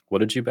What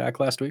did you back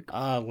last week?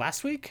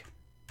 Last week?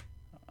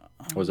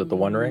 Was it the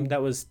One Ring?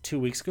 That was 2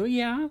 weeks ago.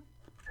 Yeah.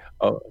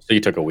 Oh, so you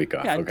took a week Yeah,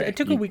 off. I Okay.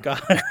 took a week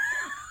off.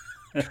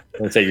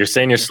 Let's say you're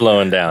saying you're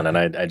slowing down, and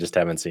I just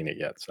haven't seen it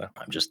yet. So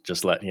I'm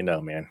just letting you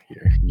know, man.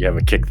 You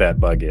haven't kicked that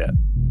bug yet.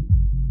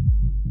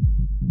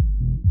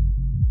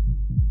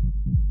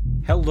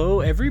 Hello,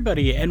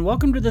 everybody, and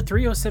welcome to the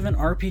 307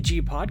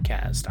 RPG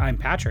podcast. I'm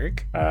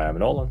Patrick. I'm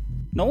Nolan.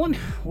 Nolan,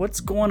 what's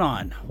going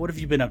on? What have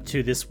you been up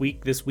to this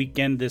week, this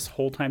weekend, this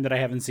whole time that I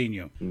haven't seen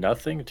you?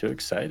 Nothing too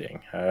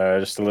exciting.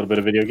 Just a little bit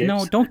of video games.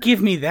 No, don't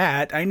give me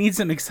that. I need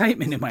some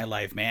excitement in my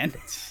life, man.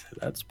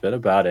 That's been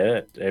about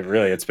it.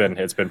 It's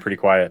been pretty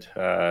quiet.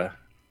 I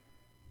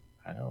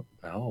don't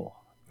know.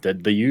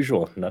 The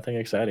usual. Nothing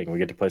exciting. We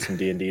get to play some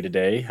D&D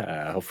today,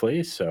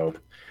 hopefully. So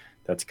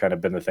that's kind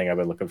of been the thing I've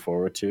been looking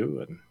forward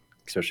to, and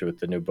especially with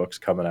the new books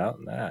coming out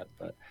and that.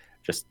 But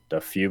just a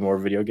few more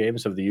video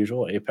games of the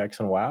usual, Apex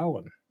and WoW,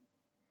 and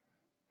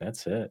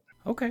that's it.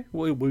 Okay,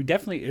 well, we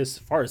definitely, as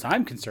far as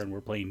I'm concerned,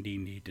 we're playing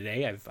D&D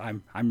today.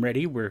 I'm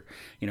ready. We're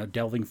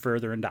delving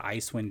further into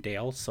Icewind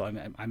Dale, so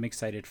I'm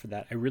excited for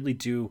that. I really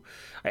do.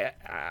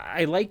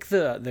 I like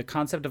the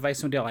concept of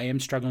Icewind Dale. I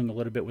am struggling a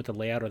little bit with the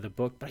layout of the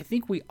book, but I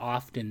think we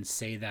often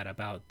say that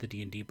about the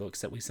D&D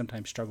books, that we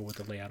sometimes struggle with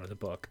the layout of the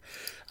book.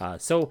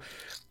 So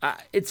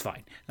it's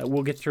fine.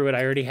 We'll get through it.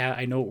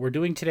 I know what we're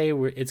doing today.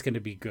 It's going to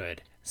be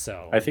good.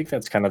 So I think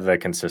that's kind of the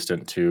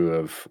consistent too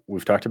of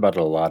we've talked about it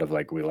a lot of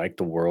like we like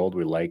the world,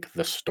 we like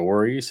the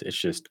stories. It's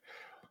just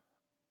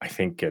I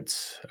think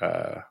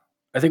I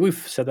think we've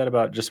said that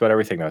about just about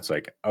everything. That's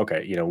like,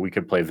 okay, we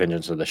could play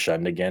Vengeance of the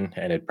Shund again,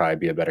 and it'd probably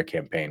be a better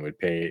campaign. We'd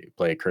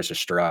play Curse of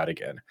Strahd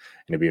again, and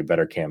it'd be a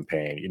better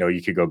campaign.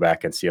 You could go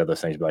back and see all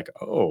those things, be like,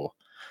 oh,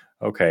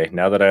 okay,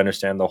 now that I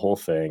understand the whole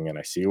thing and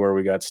I see where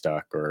we got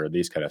stuck, or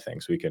these kind of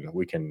things, we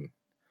can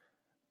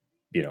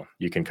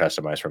you can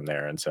customize from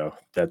there. And so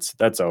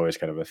that's always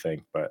kind of a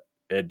thing, but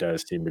it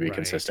does seem to be right.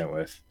 consistent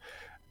with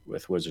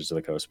Wizards of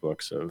the Coast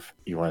books of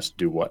you want us to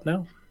do what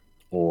now?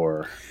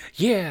 Or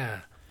Yeah.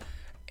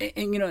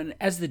 And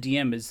as the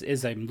DM,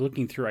 as I'm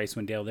looking through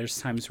Icewind Dale, there's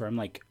times where I'm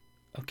like,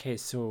 okay,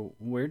 so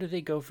where do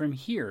they go from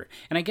here?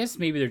 And I guess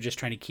maybe they're just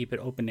trying to keep it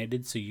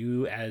open-ended so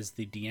you as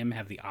the DM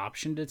have the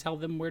option to tell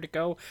them where to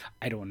go.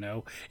 I don't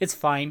know. It's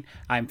fine.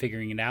 I'm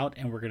figuring it out,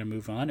 and we're going to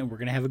move on, and we're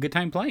going to have a good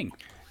time playing.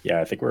 yeah,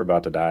 I think we're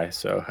about to die,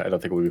 so I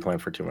don't think we'll be playing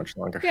for too much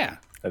longer. Yeah.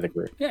 I think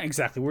we're Yeah,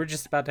 exactly. We're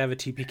just about to have a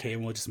TPK,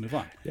 and we'll just move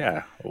on.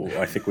 yeah.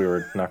 I think we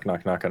were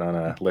knocking on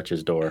a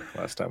Lich's door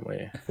last time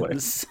we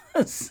played.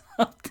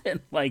 Something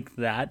like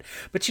that.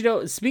 But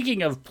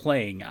speaking of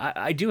playing,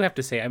 I do have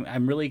to say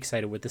I'm really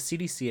excited with the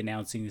CDC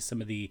announcing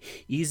some of the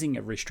easing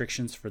of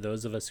restrictions for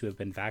those of us who have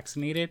been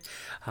vaccinated.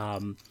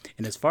 And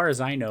as far as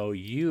I know,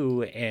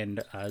 you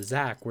and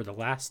Zach were the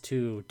last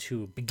two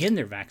to begin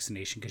their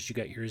vaccination because you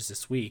got yours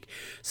this week.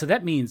 So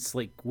that means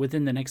like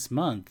within the next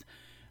month,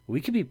 we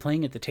could be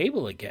playing at the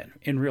table again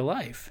in real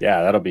life.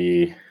 Yeah, that'll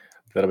be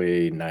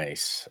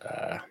nice.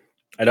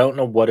 I don't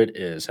know what it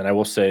is, and I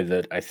will say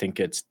that I think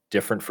it's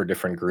different for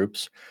different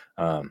groups.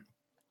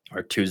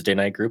 Our Tuesday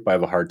night group, I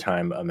have a hard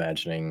time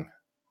imagining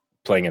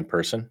playing in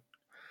person,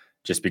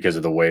 just because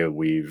of the way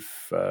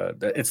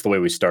it's the way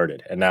we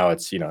started, and now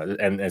it's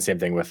and same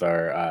thing with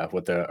our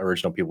with the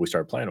original people we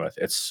started playing with.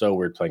 It's so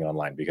weird playing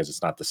online because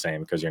it's not the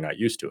same because you're not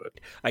used to it.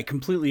 I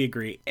completely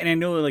agree. And I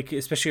know, like,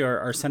 especially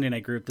our Sunday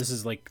night group, this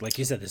is like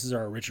you said, this is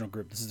our original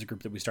group. This is the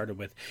group that we started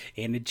with.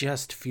 And it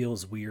just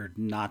feels weird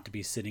not to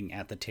be sitting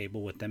at the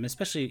table with them,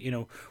 especially,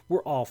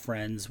 we're all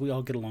friends. We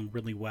all get along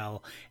really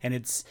well. And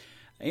it's,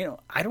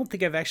 I don't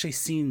think I've actually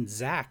seen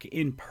Zach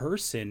in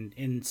person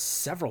in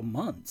several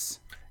months.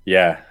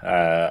 Yeah,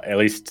 at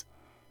least,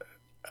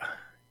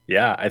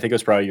 yeah. I think it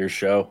was probably your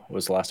show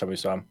was the last time we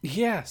saw him.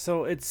 Yeah.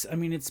 So it's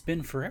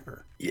been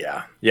forever.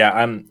 Yeah.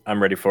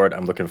 I'm ready for it.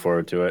 I'm looking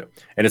forward to it,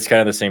 and it's kind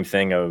of the same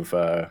thing of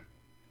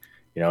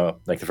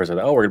like the first time,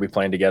 oh, we're gonna be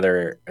playing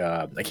together.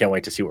 I can't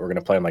wait to see what we're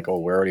gonna play. I'm like, oh,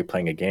 we're already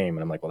playing a game,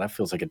 and I'm like, well, that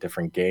feels like a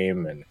different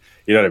game, and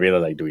you know what I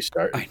mean? Like, do we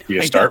start? I know. Do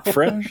you start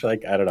fresh?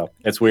 Like, I don't know.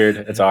 It's weird.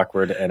 It's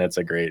awkward, and it's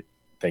a great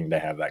thing to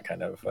have that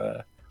kind of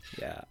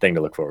Yeah. thing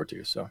to look forward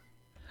to. So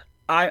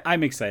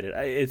I'm excited.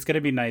 It's going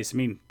to be nice. I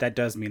mean, that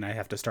does mean I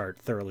have to start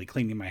thoroughly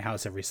cleaning my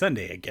house every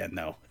Sunday again,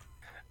 though.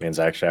 means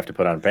I actually have to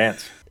put on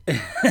pants.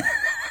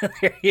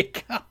 There you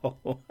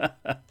go.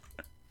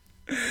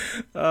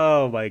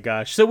 Oh my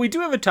gosh. So we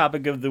do have a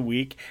topic of the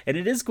week, and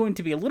it is going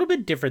to be a little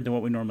bit different than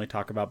what we normally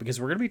talk about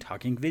because we're going to be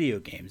talking video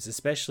games,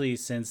 especially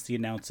since the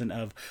announcement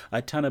of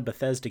a ton of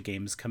Bethesda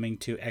games coming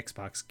to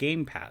Xbox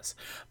Game Pass.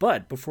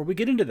 But before we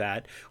get into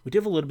that, we do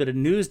have a little bit of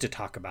news to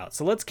talk about.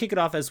 So let's kick it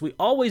off as we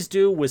always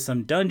do with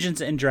some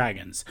Dungeons and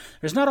Dragons.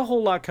 There's not a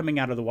whole lot coming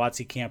out of the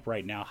WotC camp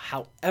right now.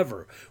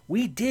 However,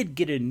 we did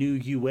get a new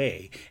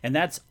UA, and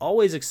that's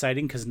always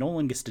exciting because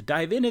Nolan gets to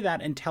dive into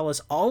that and tell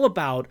us all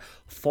about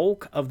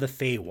Folk of the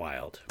Feywild.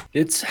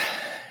 It's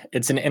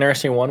an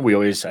interesting one.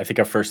 I think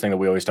our first thing that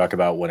we always talk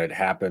about when it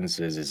happens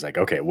is like,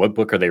 okay, what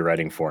book are they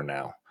writing for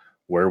now?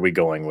 where are we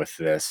going with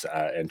this,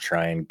 and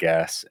try and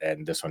guess.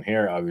 And this one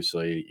here,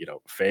 obviously,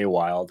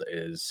 Feywild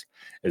is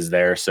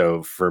there.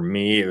 So for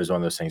me, it was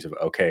one of those things of,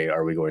 okay,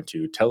 are we going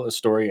to tell a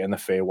story in the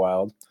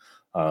Feywild?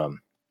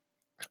 Um,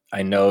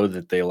 I know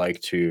that they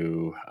like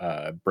to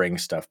bring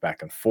stuff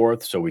back and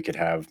forth, so we could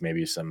have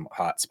maybe some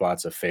hot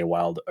spots of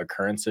Feywild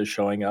occurrences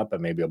showing up,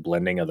 and maybe a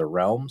blending of the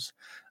realms.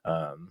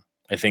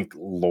 I think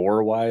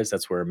lore-wise,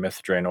 that's where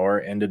Myth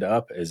Draenor ended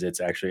up. Is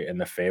it's actually in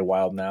the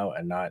Feywild now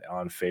and not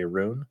on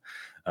Faerun.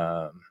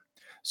 Um,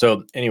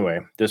 so anyway,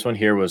 this one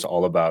here was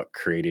all about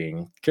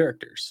creating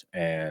characters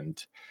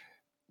and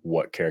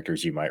what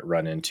characters you might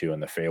run into in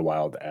the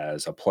Feywild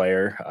as a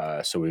player.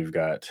 So we've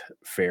got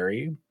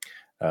fairy,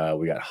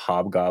 we got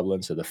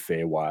hobgoblins of the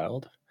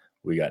Feywild.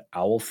 We got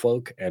owl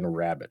folk and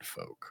rabbit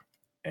folk.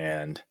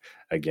 And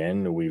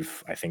again,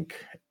 we've, I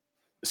think,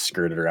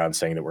 skirted around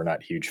saying that we're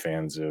not huge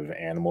fans of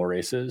animal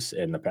races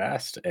in the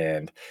past.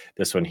 And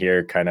this one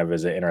here kind of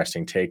is an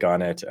interesting take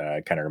on it.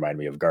 Kind of remind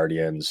me of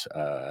Guardians,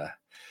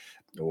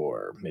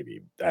 or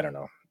maybe, I don't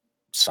know,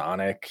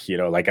 Sonic.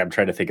 Like I'm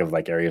trying to think of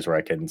like areas where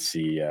I can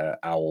see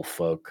owl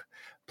folk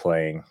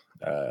playing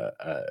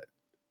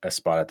a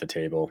spot at the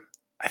table.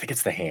 I think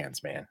it's the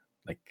hands, man.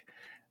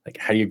 Like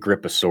how do you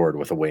grip a sword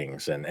with the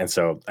wings? And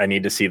so I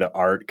need to see the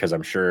art, because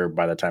I'm sure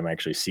by the time I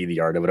actually see the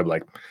art of it, I'm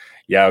like,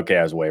 yeah, okay,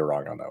 I was way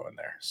wrong on that one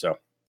there. So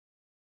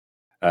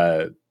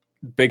uh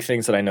big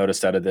things that I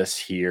noticed out of this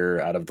here,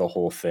 out of the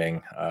whole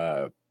thing,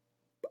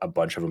 a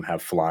bunch of them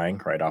have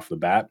flying right off the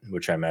bat,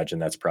 which I imagine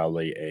that's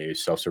probably a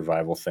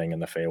self-survival thing in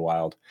the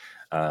Feywild.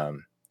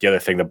 The other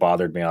thing that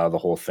bothered me out of the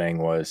whole thing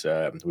was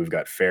we've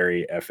got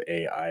fairy,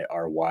 Fairy,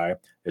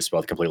 is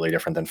spelled completely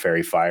different than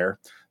fairy fire.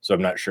 So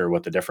I'm not sure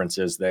what the difference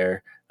is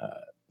there.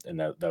 And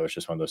that was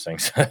just one of those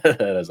things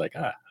that I was like,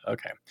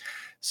 okay.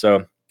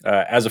 So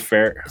as a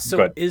fair,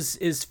 So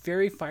is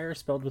fairy fire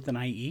spelled with an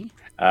IE?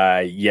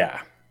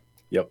 Yeah,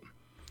 yep.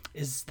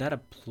 Is that a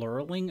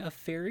pluraling of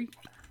fairy?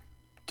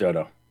 Don't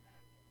know.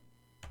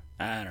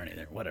 I don't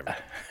either. Whatever.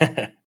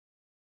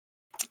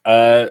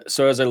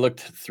 So as I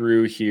looked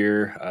through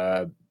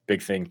here,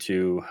 big thing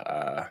too.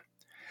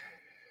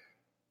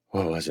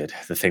 What was it?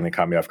 The thing that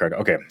caught me off guard.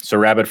 Okay, so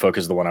Rabbit Folk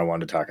is the one I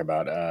wanted to talk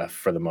about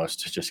for the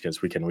most, just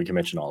because we can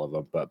mention all of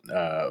them. But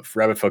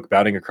Rabbit Folk,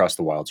 bounding across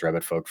the wilds,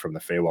 Rabbit Folk from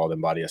the Feywild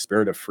embody a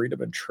spirit of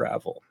freedom and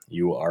travel.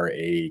 You are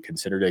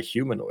considered a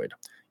humanoid.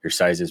 Your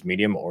size is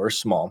medium or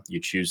small. You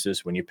choose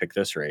this when you pick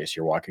this race.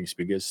 Your walking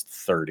speed is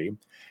 30.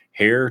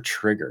 Hair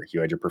trigger.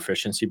 You add your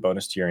proficiency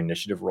bonus to your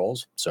initiative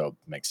rolls, so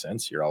makes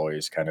sense. You're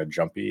always kind of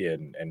jumpy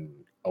and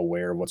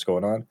aware of what's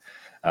going on.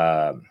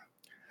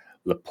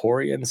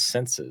 Leporian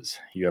senses.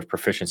 You have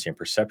proficiency in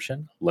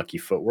perception, lucky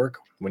footwork.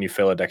 When you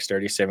fail a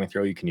dexterity saving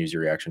throw, you can use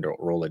your reaction to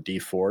roll a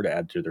d4 to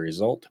add to the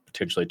result,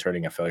 potentially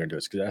turning a failure into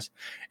a success.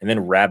 And then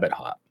rabbit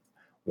hop.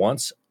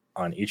 Once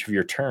on each of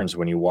your turns,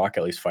 when you walk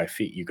at least 5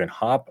 feet, you can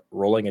hop,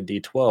 rolling a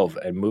d12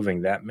 and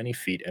moving that many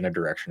feet in a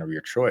direction of your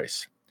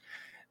choice.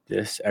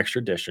 This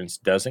extra distance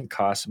doesn't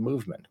cost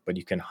movement, but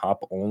you can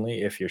hop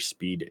only if your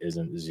speed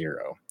isn't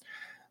 0.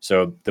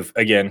 So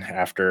again,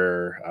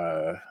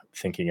 after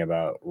thinking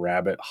about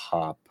rabbit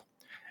hop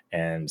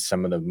and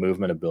some of the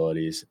movement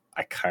abilities,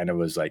 I kind of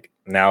was like,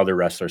 now the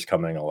wrestler's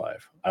coming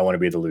alive. I want to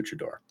be the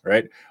luchador,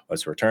 right?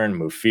 Let's return,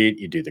 move feet,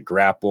 you do the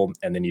grapple,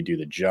 and then you do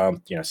the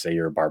jump. Say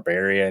you're a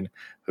barbarian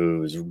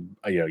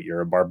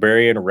you're a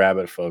barbarian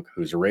rabbit folk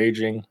who's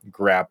raging,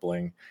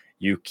 grappling.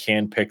 You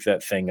can pick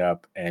that thing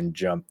up and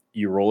jump.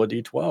 You roll a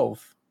d12,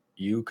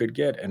 you could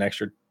get an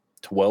extra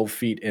 12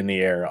 feet in the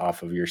air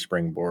off of your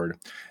springboard.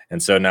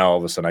 And so now all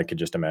of a sudden I could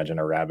just imagine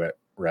a rabbit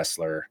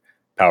wrestler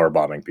power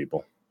bombing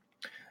people.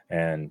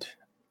 And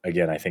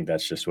again, I think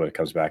that's just what it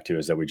comes back to,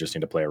 is that we just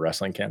need to play a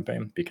wrestling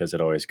campaign, because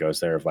it always goes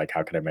there of like,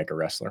 how can I make a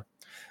wrestler?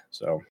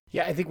 So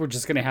yeah, I think we're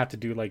just gonna have to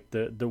do like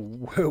the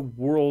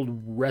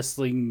World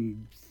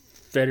Wrestling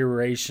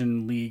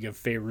Federation League of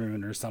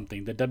Faerun or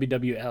something, the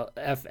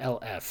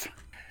WWFLF.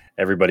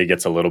 Everybody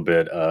gets a little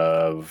bit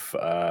of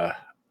I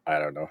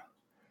don't know,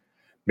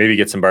 maybe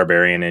get some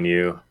barbarian in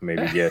you,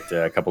 maybe get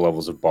a couple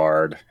levels of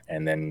bard,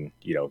 and then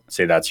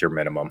say that's your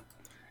minimum,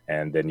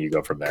 and then you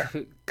go from there.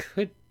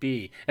 Could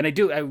be. And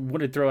I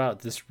want to throw out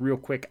this real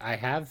quick. I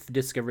have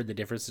discovered the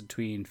difference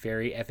between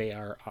fairy, Fairy,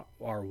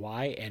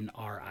 and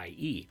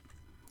RIE.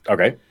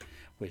 Okay.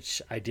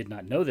 Which I did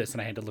not know this, and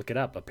I had to look it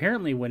up.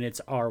 Apparently, when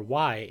it's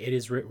RY, it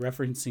is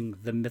referencing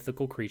the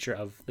mythical creature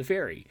of the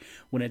fairy.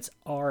 When it's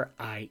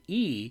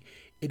RIE,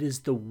 it is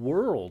the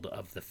world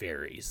of the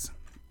fairies.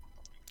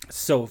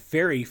 So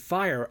fairy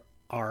fire,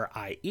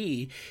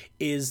 RIE,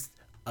 is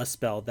a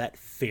spell that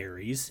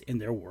fairies in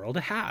their world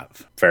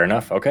have. Fair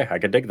enough. Okay, I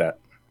could dig that.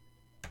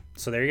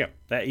 So there you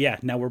go.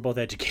 Now we're both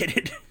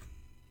educated.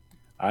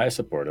 I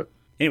support it.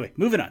 Anyway,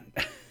 moving on.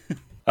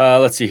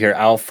 Let's see here.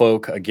 Owl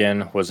folk,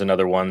 again, was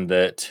another one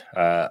that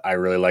I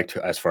really liked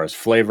as far as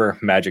flavor.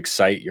 Magic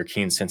sight. Your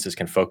keen senses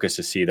can focus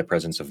to see the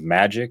presence of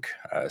magic.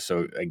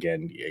 So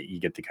again, you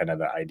get the kind of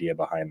the idea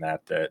behind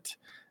that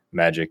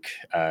magic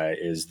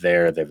is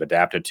there. They've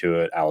adapted to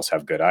it. Owls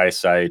have good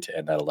eyesight,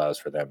 and that allows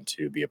for them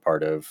to be a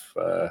part of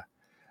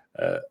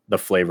the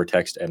flavor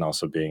text and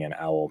also being an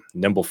owl.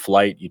 Nimble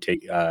flight, you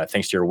take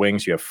thanks to your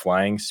wings, you have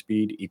flying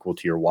speed equal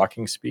to your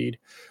walking speed.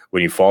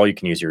 When you fall, you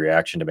can use your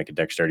reaction to make a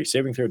dexterity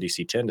saving throw,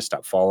 DC 10, to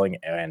stop falling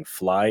and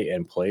fly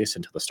in place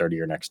until the start of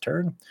your next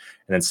turn. And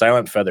then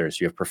silent feathers,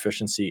 you have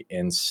proficiency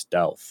in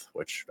stealth,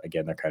 which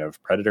again, they're kind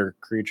of predator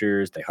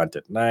creatures. They hunt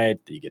at night,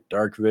 you get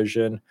dark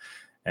vision.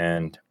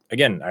 And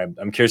again,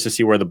 I'm curious to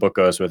see where the book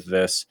goes with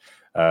this,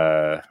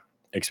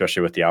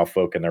 especially with the owl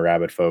folk and the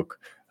rabbit folk.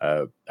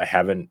 I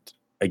haven't,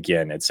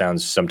 again, it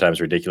sounds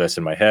sometimes ridiculous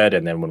in my head,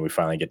 and then when we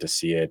finally get to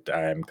see it,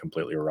 I'm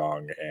completely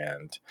wrong.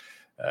 And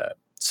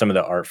some of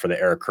the art for the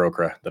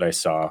Aarakocra that I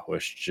saw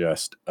was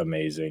just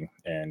amazing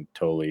and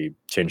totally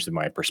changed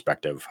my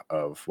perspective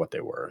of what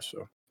they were.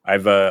 So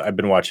I've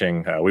been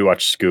watching. We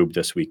watched Scoob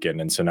this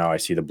weekend, and so now I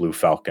see the Blue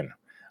Falcon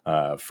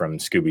from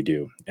Scooby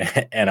Doo,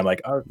 and I'm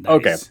like, oh, Nice.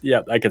 okay,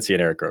 yeah, I could see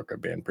an Aarakocra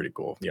being pretty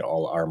cool,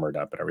 all armored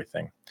up and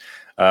everything.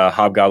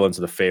 Hobgoblins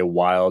of the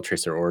Feywild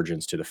trace their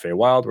origins to the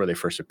Feywild, where they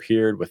first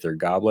appeared with their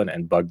goblin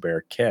and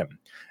bugbear kin.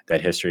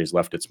 That history has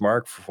left its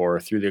mark through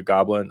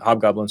the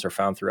hobgoblins are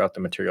found throughout the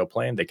material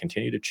plane. They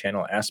continue to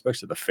channel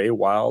aspects of the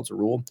Feywild's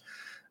rule,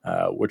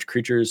 which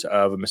creatures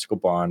of a mystical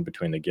bond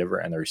between the giver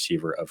and the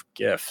receiver of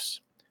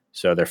gifts.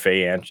 So their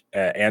Fey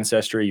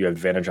ancestry, you have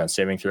advantage on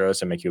saving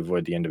throws and make you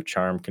avoid the end of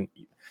charm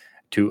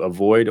to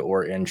avoid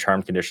or in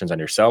charmed conditions on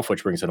yourself,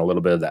 which brings in a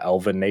little bit of the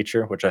elven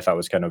nature, which I thought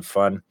was kind of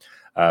fun.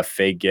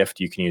 Fey gift,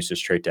 you can use this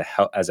trait to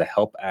help as a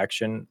help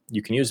action.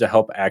 You can use the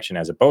help action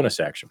as a bonus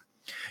action,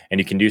 and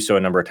you can do so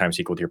a number of times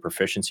equal to your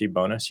proficiency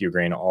bonus. You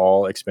gain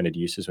all expended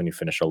uses when you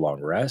finish a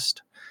long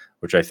rest,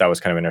 which I thought was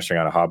kind of interesting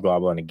on a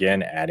hobgoblin.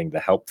 Again, adding the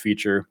help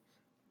feature.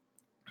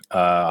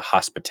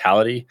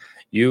 Hospitality,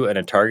 you and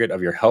a target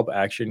of your help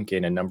action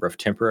gain a number of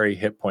temporary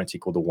hit points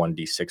equal to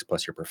 1d6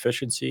 plus your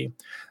proficiency.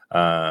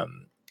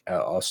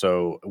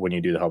 Also, when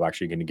you do the help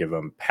action, you're going to give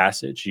them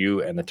passage.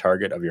 You and the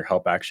target of your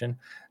help action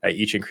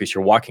each increase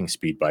your walking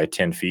speed by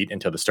 10 feet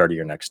until the start of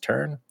your next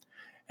turn.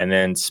 And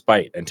then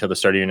spite, until the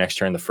start of your next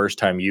turn, the first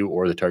time you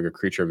or the target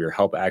creature of your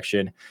help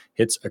action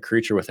hits a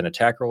creature with an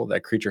attack roll,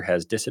 that creature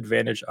has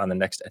disadvantage on the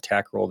next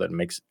attack roll that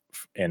makes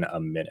in a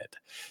minute.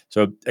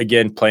 So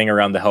again, playing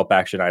around the help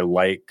action, I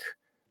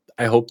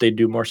hope they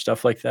do more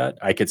stuff like that.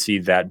 I could see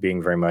that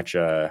being very much,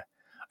 I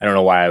don't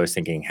know why I was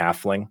thinking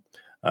halfling,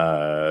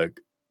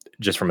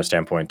 just from a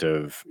standpoint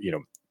of,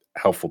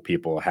 helpful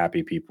people,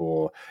 happy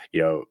people,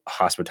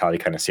 hospitality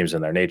kind of seems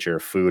in their nature,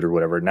 food or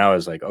whatever. Now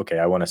is like, okay,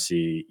 I want to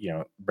see,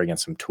 bring in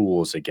some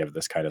tools that give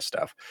this kind of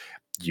stuff.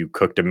 You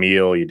cooked a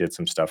meal, you did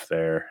some stuff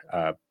there.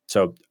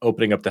 So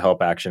opening up the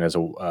help action as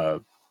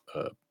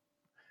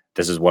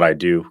this is what I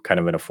do, kind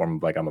of in a form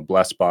of like I'm a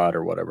blessed bot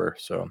or whatever.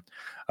 So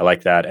I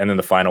like that. And then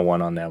the final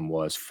one on them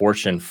was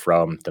fortune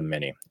from the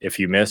mini. If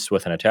you miss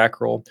with an attack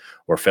roll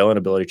or fail an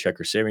ability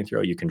check or saving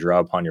throw, you can draw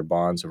upon your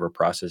bonds over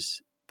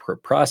processicity.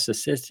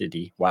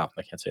 Wow,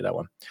 I can't say that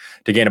one.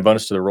 To gain a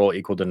bonus to the roll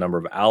equal to the number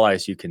of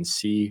allies you can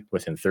see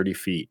within 30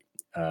 feet,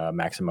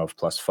 maximum of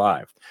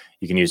 +5.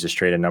 You can use this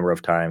trait a number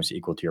of times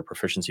equal to your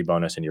proficiency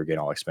bonus, and you'll gain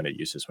all expended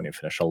uses when you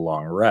finish a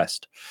long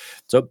rest.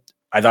 So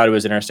I thought it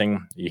was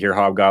interesting. You hear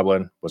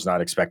Hobgoblin, was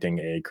not expecting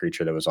a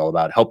creature that was all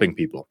about helping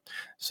people.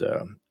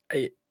 So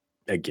I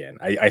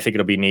think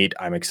it'll be neat.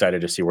 I'm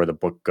excited to see where the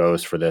book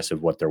goes for this,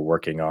 of what they're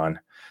working on.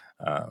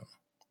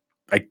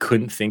 I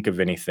couldn't think of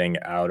anything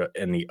out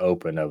in the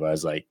open of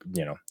as like,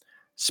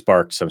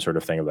 sparked some sort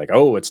of thing of like,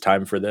 oh, it's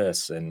time for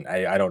this. And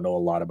I don't know a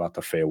lot about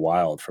the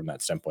Feywild from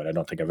that standpoint. I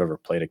don't think I've ever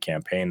played a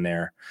campaign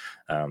there.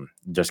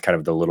 Just kind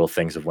of the little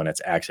things of when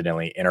it's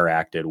accidentally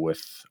interacted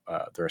with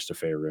the rest of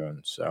Faerun.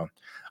 So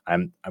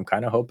I'm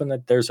kind of hoping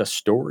that there's a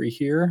story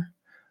here.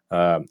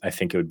 I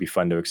think it would be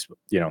fun to,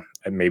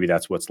 and maybe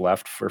that's what's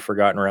left for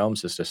Forgotten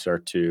Realms, is to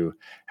start to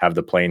have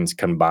the planes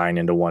combine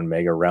into one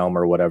mega realm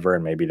or whatever.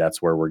 And maybe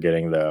that's where we're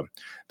getting the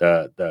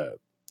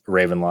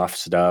Ravenloft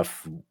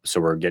stuff. So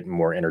we're getting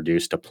more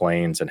introduced to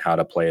planes and how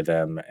to play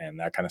them and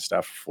that kind of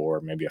stuff for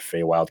maybe a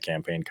Feywild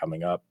campaign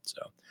coming up.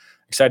 So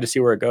excited to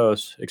see where it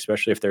goes,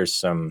 especially if there's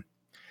some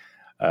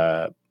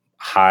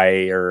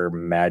higher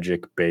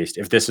magic based.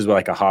 If this is what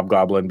like a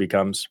Hobgoblin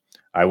becomes,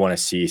 I want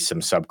to see some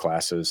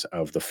subclasses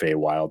of the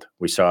Feywild.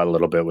 We saw a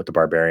little bit with the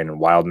Barbarian and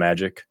Wild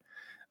Magic.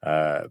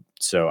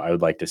 So I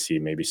would like to see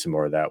maybe some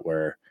more of that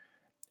where,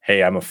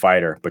 hey, I'm a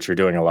fighter, but you're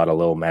doing a lot of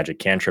little magic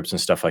cantrips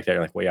and stuff like that.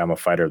 You're like, well, yeah, I'm a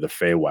fighter of the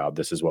Feywild.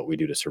 This is what we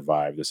do to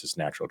survive. This is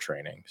natural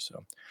training.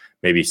 So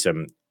maybe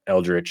some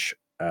Eldritch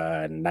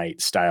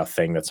Knight style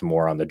thing that's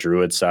more on the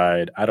Druid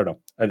side. I don't know.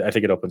 I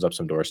think it opens up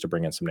some doors to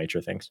bring in some nature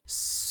things.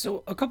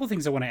 So a couple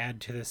things I want to add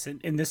to this,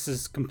 and this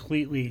is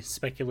completely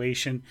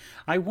speculation.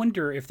 I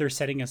wonder if they're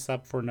setting us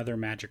up for another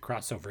magic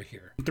crossover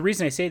here. The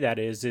reason I say that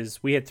is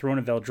we had Throne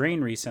of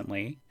Eldraine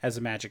recently as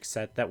a magic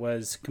set that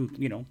was,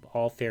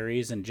 all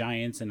fairies and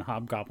giants and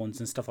hobgoblins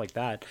and stuff like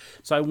that.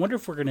 So I wonder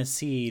if we're going to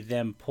see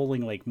them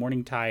pulling like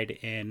Morningtide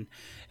and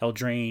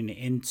Eldraine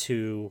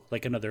into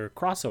like another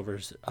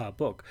crossovers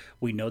book.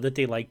 We know that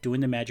they like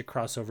doing the magic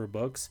crossover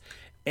books.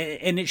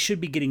 And it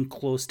should be getting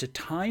close to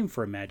time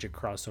for a Magic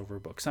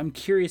crossover book. So I'm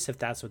curious if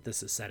that's what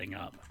this is setting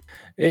up.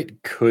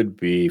 It could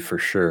be for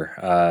sure.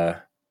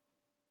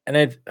 And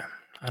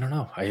I don't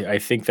know. I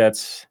think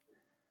that's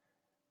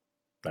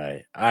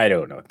I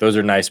don't know. Those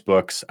are nice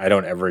books. I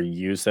don't ever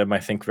use them, I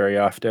think, very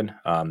often.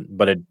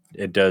 But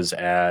it does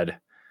add.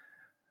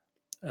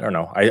 I don't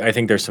know. I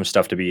think there's some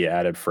stuff to be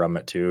added from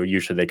it too.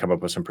 Usually they come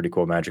up with some pretty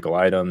cool magical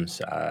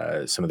items.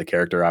 Some of the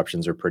character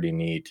options are pretty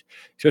neat,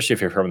 especially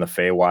if you're from the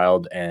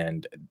Feywild,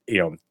 and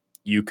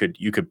you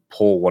could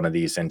pull one of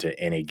these into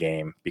any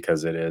game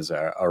because it is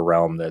a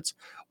realm that's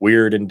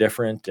weird and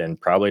different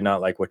and probably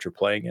not like what you're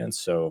playing in.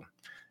 So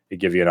it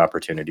gives you an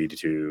opportunity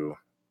to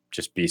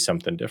just be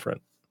something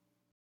different.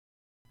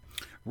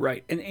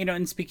 Right, and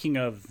and speaking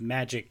of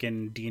Magic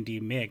and D&D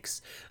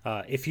mix,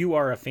 if you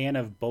are a fan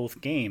of both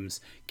games,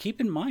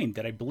 keep in mind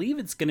that I believe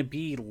it's going to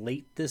be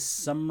late this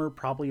summer,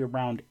 probably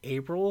around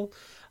April,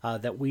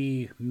 that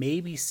we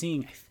may be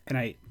seeing. And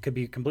I could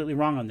be completely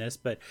wrong on this,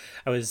 but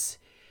I was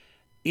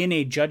in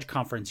a judge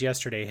conference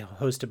yesterday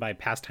hosted by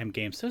Pastime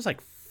Games. There was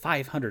like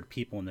 500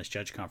 people in this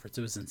judge conference.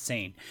 It was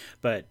insane.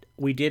 But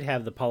we did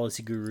have the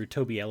policy guru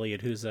Toby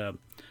Elliott, who's a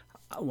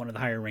one of the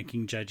higher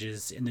ranking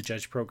judges in the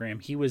judge program.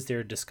 He was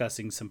there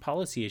discussing some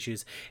policy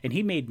issues, and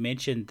he made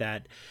mention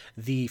that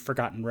the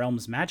Forgotten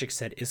Realms Magic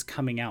set is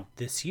coming out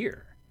this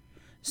year.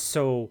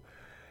 So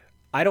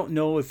I don't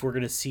know if we're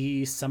going to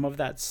see some of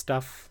that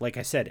stuff. Like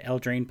I said,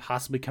 Eldraine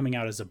possibly coming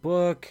out as a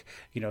book,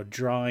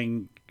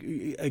 drawing,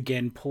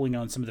 again, pulling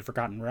on some of the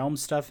Forgotten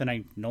Realms stuff.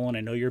 And Nolan,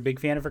 I know you're a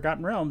big fan of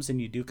Forgotten Realms and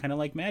you do kind of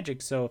like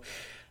Magic. So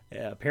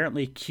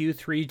apparently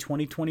Q3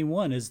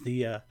 2021 is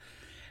the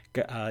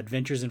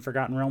Adventures in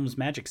Forgotten Realms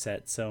Magic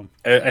set. So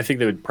I think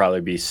they would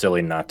probably be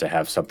silly not to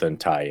have something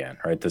tie in,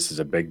 right? This is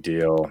a big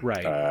deal.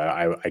 Right.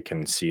 I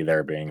can see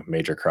there being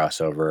major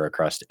crossover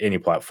across any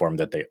platform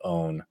that they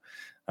own,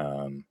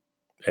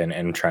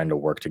 and trying to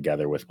work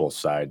together with both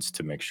sides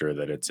to make sure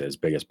that it's as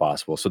big as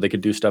possible, so they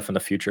could do stuff in the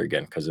future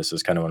again. Because this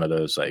is kind of one of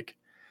those like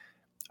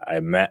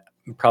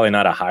probably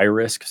not a high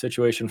risk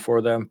situation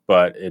for them,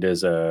 but it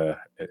is a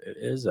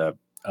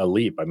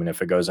leap. I mean,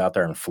 if it goes out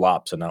there and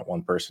flops and not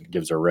one person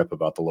gives a rip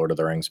about the Lord of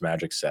the Rings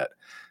Magic set,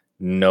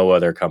 no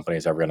other company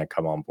is ever going to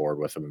come on board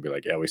with them and be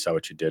like, "Yeah, we saw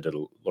what you did at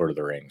Lord of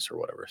the Rings" or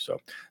whatever. So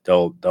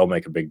they'll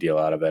make a big deal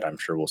out of it. I'm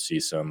sure we'll see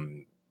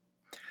some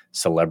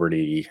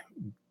celebrity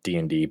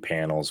D&D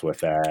panels with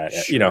that.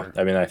 Sure.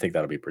 I mean, I think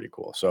that'll be pretty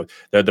cool. So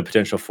the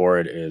potential for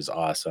it is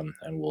awesome,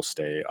 and we'll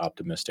stay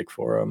optimistic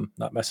for them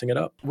not messing it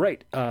up.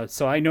 Right.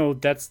 So I know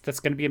that's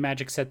going to be a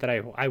Magic set that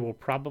I will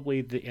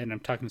probably, and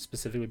I'm talking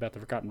specifically about the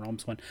Forgotten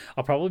Realms one.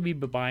 I'll probably be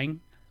buying.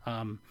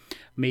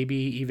 Maybe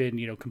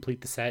even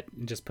complete the set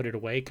and just put it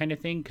away, kind of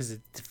thing, because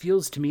it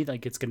feels to me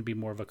like it's going to be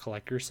more of a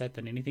collector set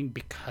than anything,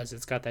 because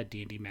it's got that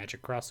D&D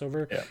Magic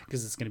crossover, Yeah.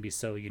 because it's going to be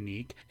so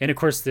unique. And of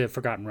course the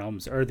Forgotten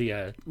Realms, or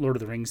the Lord of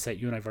the Rings set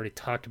you and I've already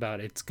talked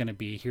about, it's going to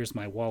be, here's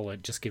my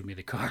wallet, just give me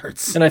the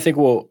cards. And I think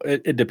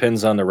it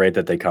depends on the rate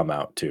that they come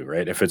out too,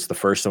 right? If it's the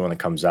first one that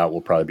comes out,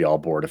 we'll probably be all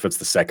bored. If it's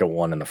the second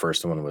one and the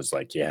first one was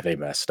like, yeah, they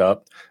messed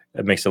up,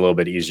 it makes it a little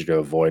bit easier to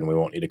avoid, and we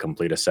won't need to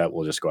complete a set.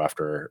 We'll just go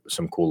after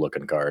some cool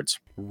looking cards.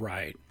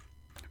 Right,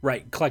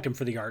 collect them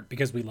for the art,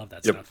 because we love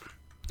that Yep. stuff.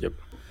 Yep.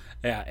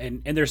 Yeah,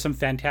 and there's some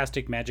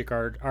fantastic Magic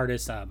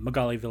artists,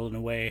 Magali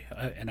Villeneuve,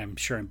 and I'm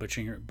sure I'm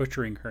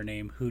butchering her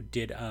name, who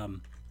did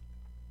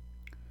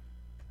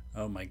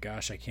oh my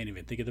gosh, I can't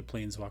even think of the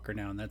Planeswalker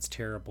now, and that's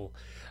terrible.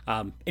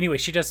 Anyway,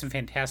 she does some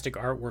fantastic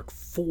artwork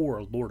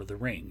for Lord of the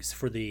Rings,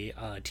 for the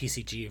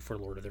TCG for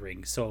Lord of the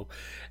Rings. So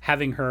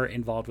having her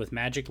involved with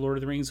Magic Lord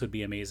of the Rings would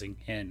be amazing,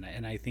 and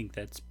I think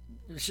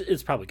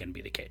it's probably going to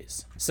be the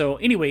case. So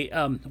anyway,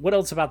 what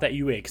else about that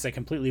UA? Because I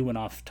completely went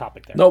off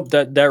topic there. Nope,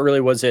 that really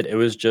was it. It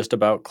was just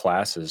about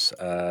classes,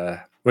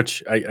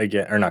 which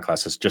or not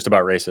classes, just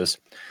about races.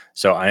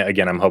 So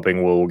I'm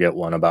hoping we'll get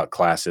one about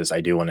classes. I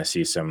do want to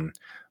see some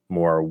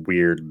more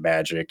weird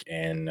magic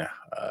in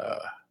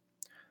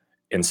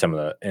some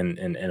of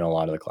in a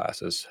lot of the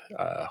classes.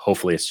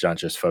 Hopefully, it's not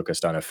just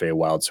focused on a Fey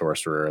wild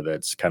sorcerer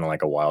that's kind of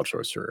like a wild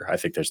sorcerer. I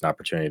think there's an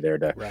opportunity there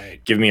to Right.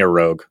 give me a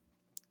rogue.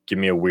 Give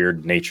me a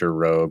weird nature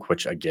rogue,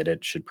 which I get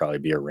it should probably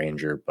be a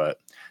ranger, but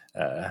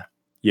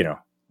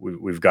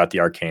we've got the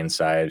arcane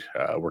side.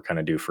 We're kind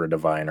of due for a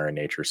divine or a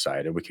nature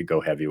side, and we could go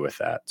heavy with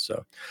that.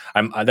 So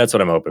that's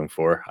what I'm hoping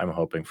for. I'm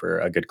hoping for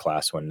a good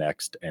class one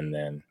next, and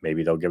then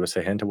maybe they'll give us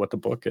a hint of what the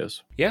book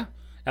is. Yeah,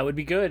 that would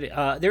be good.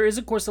 There is,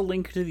 of course, a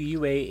link to the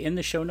UA in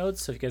the show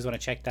notes, so if you guys want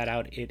to check that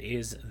out, it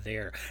is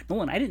there.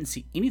 Nolan, I didn't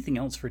see anything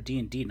else for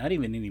D&D, not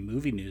even any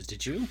movie news.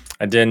 Did you?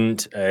 I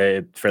didn't.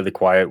 Fairly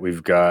quiet.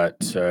 We've got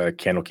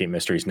Candlekeep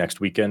Mysteries next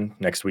week,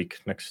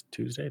 next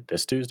Tuesday,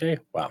 this Tuesday.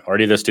 Wow,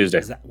 already this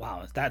Tuesday.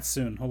 Wow, that's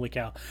soon. Holy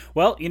cow.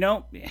 Well,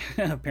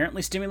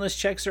 apparently stimulus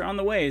checks are on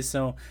the way,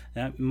 so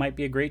that might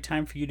be a great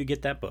time for you to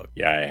get that book.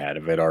 Yeah, I had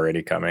it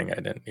already coming. I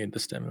didn't need the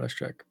stimulus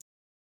check.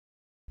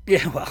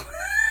 Yeah, well...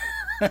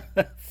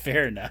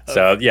 Fair enough.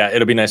 So yeah,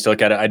 it'll be nice to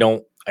look at it.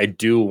 I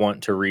do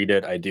want to read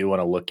it. I do want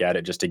to look at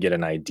it just to get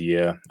an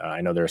idea.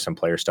 I know there's some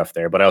player stuff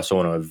there, but I also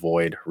want to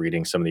avoid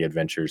reading some of the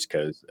adventures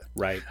because,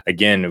 Right.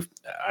 again,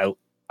 I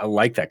I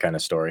like that kind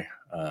of story.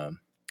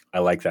 I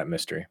like that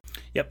mystery.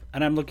 Yep,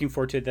 and I'm looking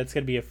forward to it. That's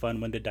going to be a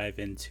fun one to dive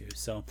into.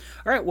 So, all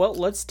right, well,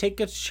 let's take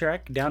a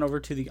trek down over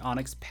to the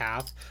Onyx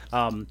Path.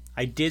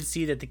 I did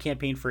see that the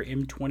campaign for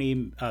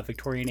M20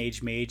 Victorian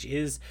Age Mage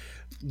is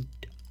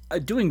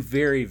doing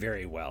very,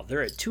 very well.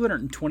 They're at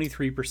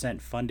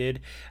 223%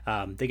 funded.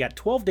 They got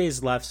 12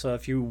 days left, so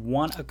if you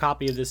want a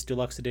copy of this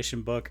deluxe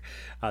edition book,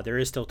 there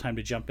is still time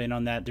to jump in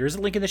on that. There is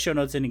a link in the show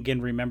notes, and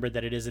again, remember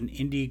that it is an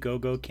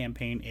Indiegogo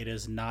campaign. It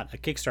is not a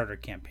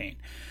Kickstarter campaign.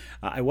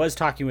 I was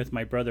talking with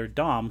my brother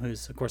Dom,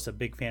 who's of course a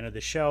big fan of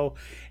the show,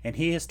 and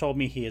he has told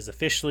me he has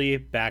officially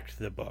backed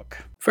the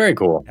book. Very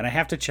cool. And I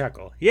have to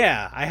chuckle.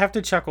 Yeah, I have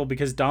to chuckle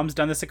because Dom's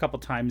done this a couple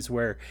times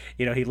where,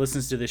 he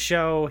listens to the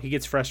show, he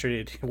gets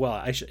frustrated.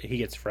 Well, he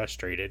gets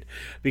frustrated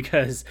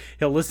because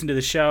he'll listen to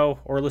the show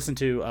or listen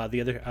to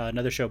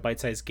another show,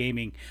 Bite Size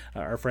Gaming,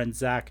 our friend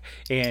Zach,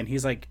 and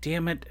he's like,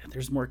 "Damn it,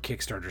 there's more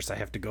Kickstarters I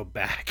have to go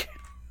back."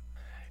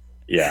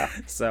 Yeah.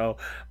 So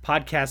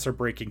podcasts are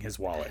breaking his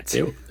wallet.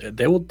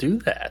 They will do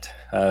that.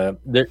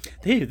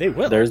 They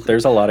will.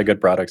 There's a lot of good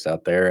products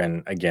out there,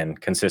 and again,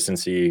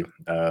 consistency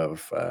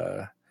of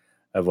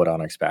what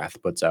Onyx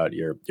Path puts out,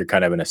 you're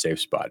kind of in a safe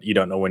spot. You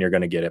don't know when you're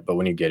going to get it, but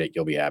when you get it,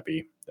 you'll be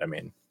happy. I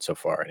mean, so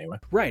far anyway.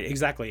 Right,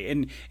 exactly.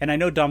 And I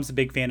know Dom's a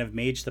big fan of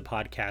Mage the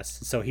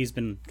podcast, so he's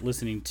been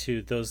listening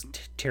to those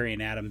Terry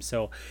and Adam.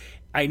 So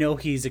I know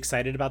he's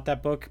excited about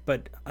that book,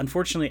 but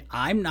unfortunately,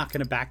 I'm not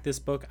going to back this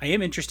book. I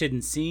am interested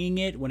in seeing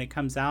it when it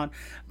comes out,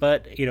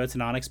 but it's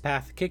an Onyx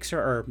Path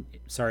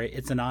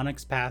it's an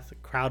Onyx Path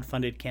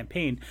crowdfunded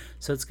campaign,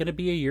 so it's going to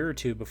be a year or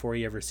two before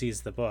he ever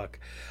sees the book.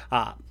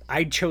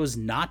 I chose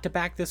not to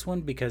back this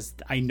one because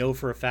I know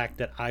for a fact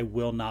that I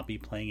will not be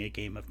playing a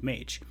game of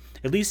Mage,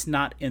 at least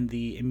not in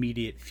the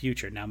immediate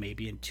future. Now,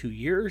 maybe in 2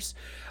 years,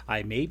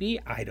 I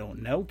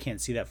don't know,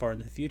 can't see that far in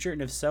the future.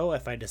 And if so,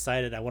 if I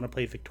decided I want to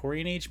play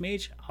Victorian Age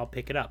Mage, I'll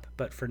pick it up.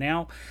 But for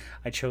now,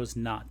 I chose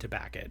not to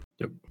back it.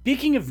 Yep.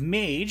 Speaking of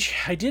Mage,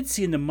 I did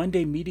see in the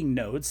Monday meeting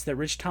notes that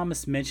Rich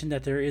Thomas mentioned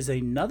that there is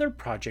another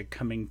project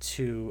coming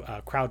to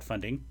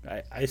crowdfunding.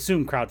 I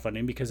assume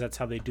crowdfunding because that's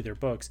how they do their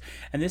books.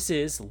 And this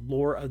is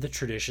Lore of the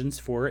Traditions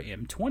for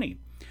M20.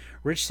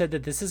 Rich said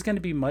that this is going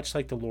to be much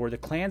like the Lore of the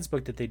Clans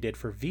book that they did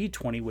for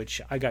V20,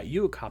 which I got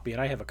you a copy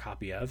and I have a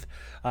copy of,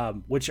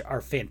 which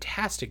are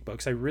fantastic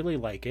books. I really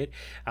like it.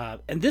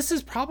 And this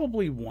is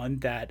probably one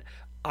that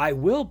I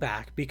will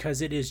back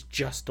because it is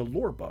just a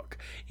lore book,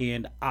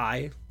 and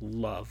I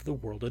love the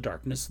World of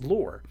Darkness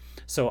lore.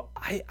 So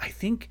I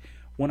think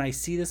when I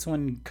see this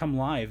one come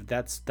live,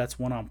 that's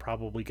one I'm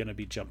probably going to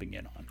be jumping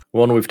in on.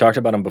 Well, and we've talked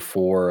about them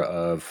before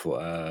of,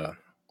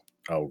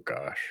 oh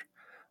gosh,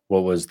 what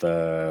was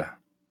the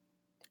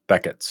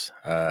Beckett's?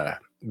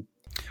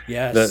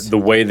 Yes. The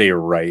way they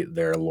write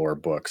their lore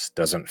books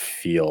doesn't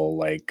feel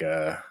like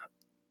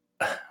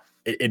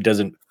it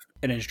doesn't.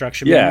 An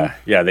instruction manual?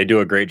 Yeah, they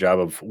do a great job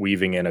of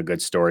weaving in a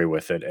good story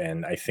with it,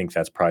 and I think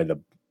that's probably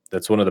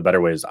that's one of the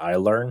better ways I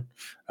learn.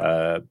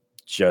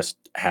 Just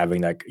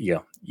having that,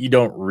 you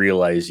don't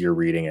realize you're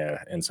reading an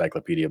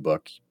encyclopedia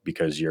book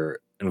because you're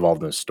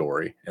involved in a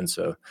story, and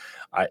so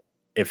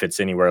if it's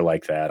anywhere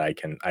like that, I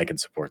can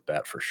support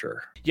that for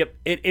sure. Yep,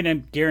 and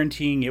I'm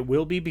guaranteeing it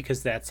will be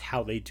because that's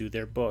how they do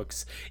their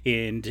books,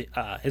 and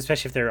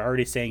especially if they're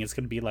already saying it's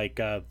going to be like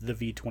the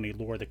V20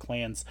 Lore of the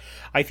Clans.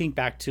 I think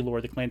back to Lore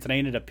of the Clans, and I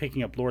ended up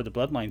picking up Lore of the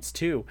Bloodlines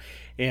too,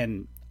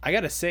 and I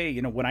gotta say,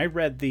 when I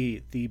read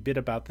the bit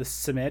about the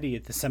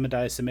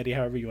Samedi,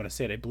 however you want to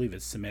say it, I believe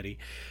it's Samedi.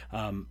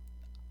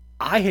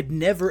 I had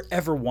never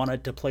ever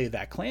wanted to play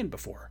that clan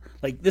before.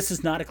 Like, this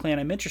is not a clan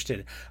I'm interested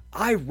in.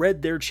 I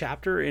read their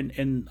chapter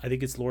in I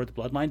think it's Lore of the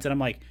Bloodlines, and I'm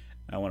like,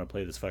 I want to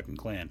play this fucking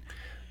clan.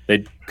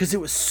 Because it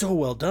was so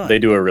well done. They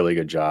do a really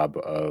good job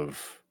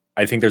of.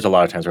 I think there's a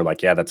lot of times where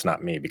like, yeah, that's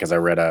not me because I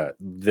read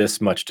this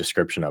much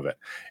description of it,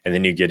 and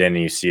then you get in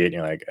and you see it, and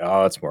you're like,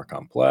 oh, it's more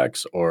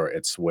complex, or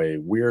it's way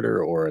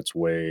weirder, or it's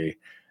way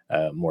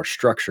more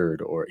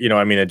structured, or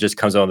it just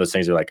comes on those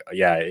things. You're like,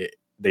 yeah.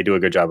 They do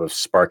a good job of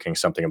sparking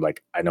something of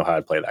like, I know how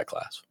to play that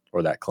class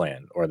or that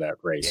clan or that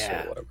race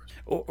or whatever.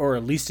 Or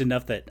at least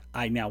enough that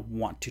I now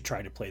want to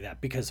try to play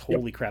that because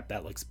holy crap,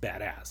 that looks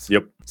badass.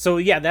 Yep. So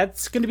yeah,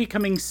 that's going to be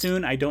coming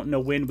soon. I don't know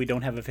when. We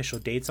don't have official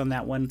dates on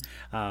that one.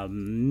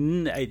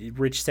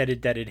 Rich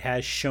said that it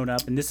has shown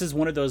up. And this is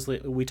one of those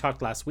we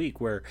talked last week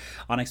where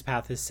Onyx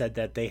Path has said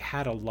that they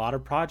had a lot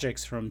of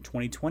projects from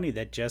 2020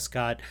 that just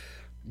got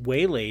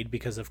waylaid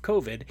because of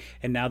COVID,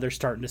 and now they're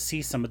starting to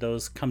see some of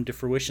those come to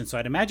fruition. So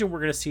I'd imagine we're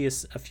going to see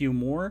a few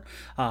more.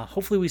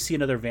 Hopefully we see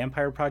another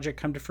vampire project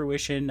come to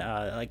fruition.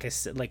 Like I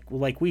said,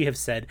 like we have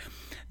said,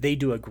 they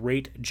do a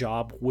great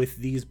job with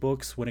these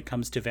books when it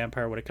comes to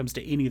vampire, when it comes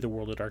to any of the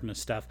World of Darkness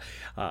stuff.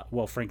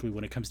 Well, frankly,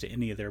 when it comes to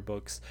any of their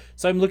books.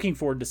 So I'm looking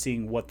forward to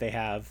seeing what they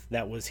have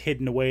that was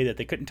hidden away that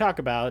they couldn't talk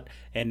about,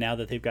 and now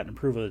that they've gotten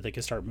approval that they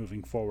can start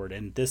moving forward.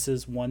 And this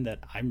is one that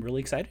I'm really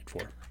excited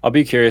for. I'll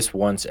be curious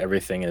once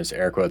everything is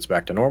air air quotes,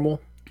 back to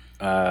normal,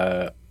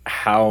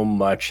 how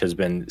much has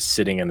been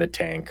sitting in the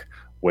tank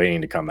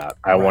waiting to come out.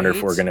 I wonder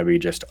if we're Right? going to be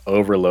just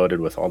overloaded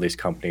with all these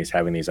companies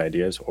having these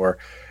ideas, or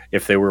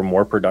if they were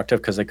more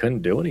productive because they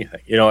couldn't do anything.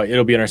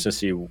 It'll be interesting to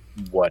see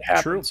what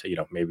True. happens.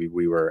 Maybe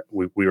we were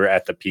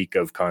at the peak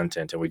of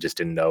content and we just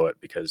didn't know it,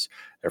 because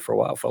there for a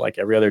while, for like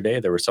every other day,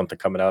 there was something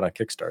coming out on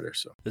Kickstarter.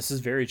 So This is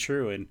very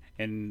true,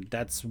 and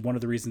that's one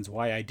of the reasons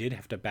why I did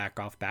have to back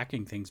off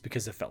backing things,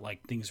 because it felt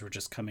like things were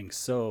just coming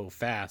so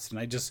fast, and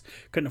I just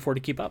couldn't afford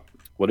to keep up.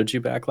 what did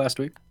you back last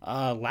week?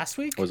 Last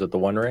week, Was it the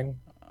One Ring?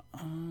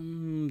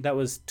 that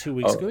was 2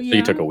 weeks Oh, ago. so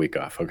you took Yeah, a week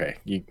off. Okay.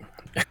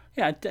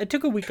 yeah, I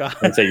took a week off.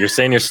 I'd say you're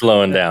saying you're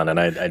slowing down, and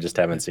I just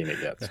haven't seen it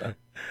yet. So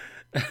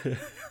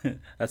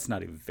That's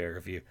not even fair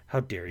of you.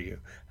 How dare you?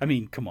 I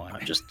mean, come on.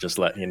 just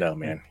letting you know,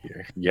 man.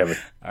 You haven't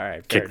All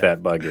right, fair kicked enough.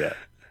 that bug yet.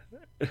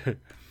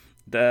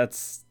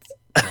 That's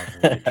not a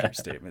really true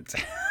statement.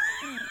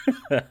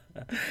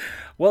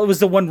 Well, it was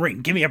the One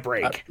Ring. Give me a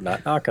break.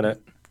 Not knocking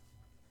it.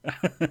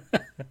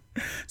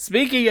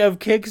 Speaking of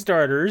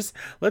Kickstarters,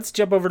 let's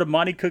jump over to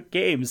Monty Cook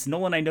Games.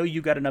 Nolan, I know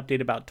you got an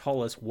update about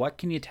Tullus. What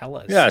can you tell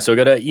us? Yeah, so I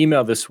got an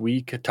email this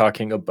week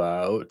talking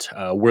about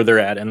where they're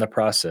at in the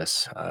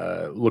process.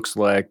 Looks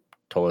like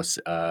Tullus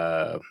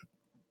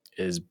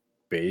is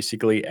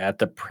basically at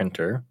the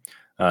printer.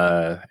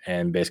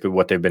 And basically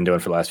what they've been doing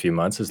for the last few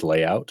months is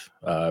layout,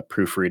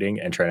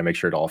 proofreading, and trying to make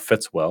sure it all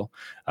fits well.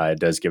 It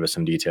does give us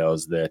some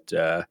details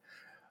that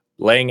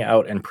laying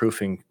out and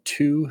proofing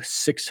two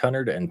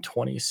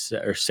 620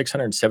 or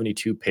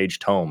 672 page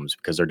tomes,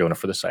 because they're doing it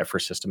for the Cypher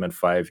system in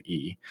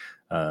 5e.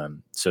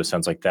 So it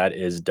sounds like that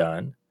is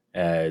done.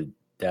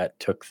 That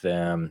took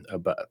them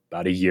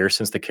about a year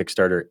since the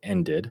Kickstarter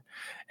ended.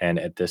 And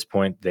at this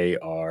point, they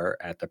are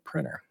at the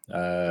printer.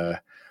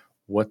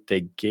 What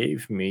they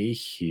gave me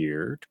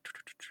here,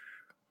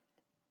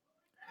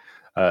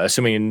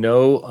 assuming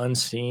no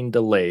unseen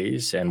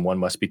delays, and one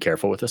must be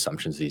careful with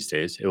assumptions these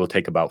days, it will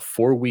take about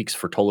 4 weeks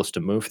for Tullus to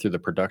move through the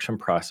production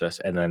process,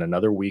 and then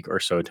another week or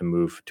so to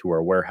move to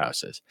our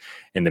warehouses.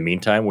 In the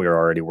meantime, we are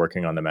already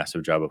working on the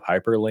massive job of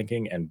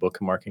hyperlinking and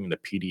bookmarking the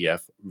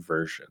PDF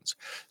versions.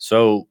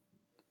 So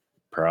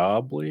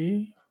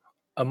probably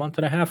a month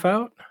and a half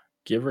out,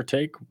 give or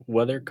take,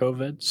 weather,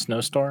 COVID,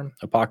 snowstorm,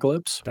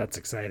 apocalypse. That's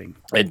exciting.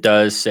 It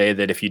does say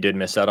that if you did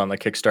miss out on the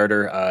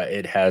Kickstarter,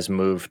 it has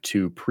moved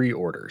to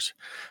pre-orders.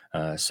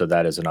 So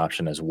that is an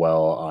option as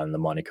well on the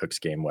Monty Cook's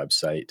Game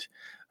website.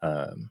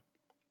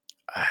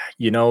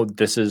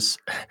 This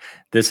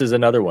is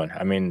another one.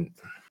 I mean,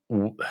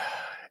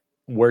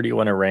 where do you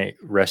want to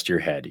rest your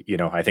head?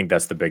 I think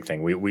that's the big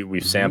thing.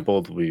 We've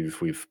sampled,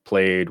 we've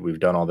played, we've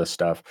done all this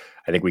stuff.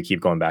 I think we keep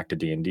going back to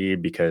D&D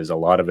because a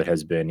lot of it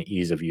has been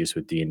ease of use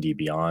with D&D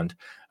Beyond.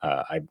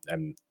 I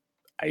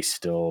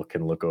still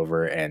can look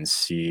over and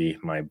see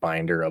my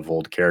binder of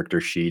old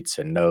character sheets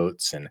and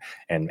notes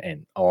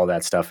and all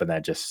that stuff, and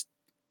that just,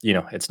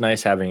 it's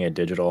nice having it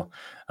digital.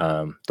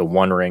 The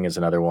One Ring is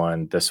another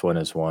one. This one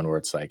is one where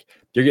it's like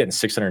you're getting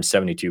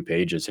 672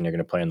 pages and you're going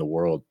to play in the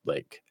world.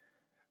 Like,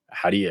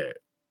 how do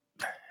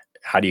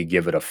you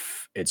give it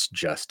its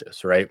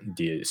justice, right?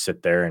 Do you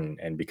sit there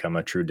and become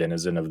a true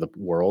denizen of the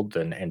world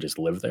and just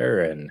live there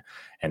and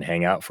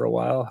hang out for a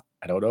while?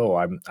 I don't know.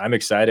 I'm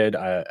excited.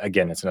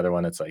 Again, it's another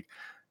one that's like,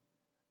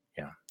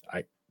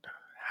 I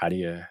how do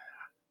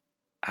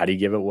you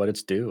give it what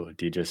it's due?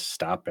 Do you just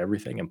stop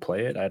everything and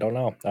play it? I don't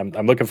know.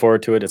 I'm looking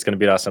forward to it. It's going to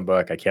be an awesome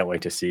book. I can't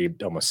wait to see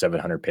almost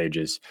 700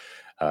 pages,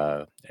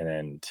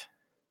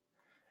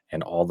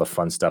 and all the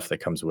fun stuff that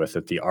comes with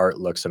it. The art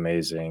looks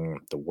amazing.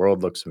 The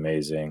world looks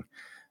amazing.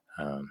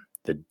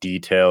 The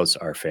details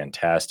are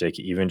fantastic.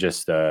 Even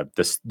just the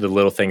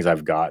little things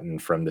I've gotten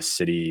from the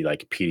city,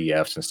 like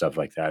PDFs and stuff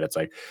like that. It's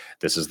like,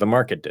 this is the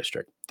market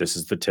district. This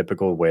is the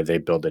typical way they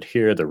build it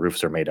here. The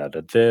roofs are made out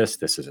of this.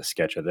 This is a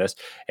sketch of this.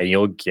 And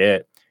you'll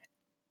get,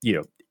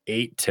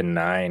 8 to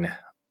 9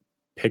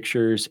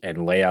 pictures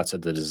and layouts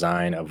of the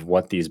design of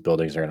what these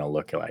buildings are going to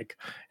look like.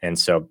 And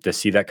so to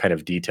see that kind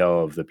of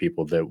detail of the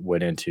people that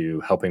went into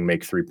helping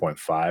make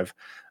 3.5,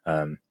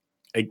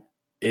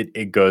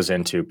 it goes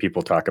into,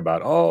 people talk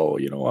about,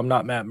 I'm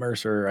not Matt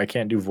Mercer, I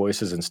can't do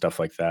voices and stuff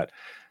like that.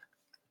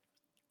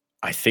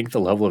 I think the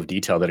level of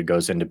detail that it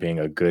goes into being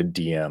a good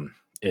DM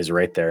is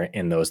right there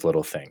in those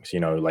little things.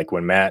 Like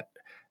when Matt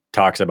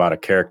talks about a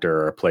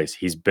character or a place,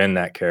 he's been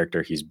that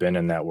character, he's been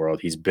in that world,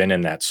 he's been in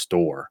that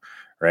store,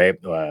 right?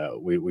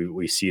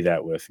 We see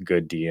that with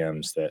good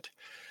DMs that,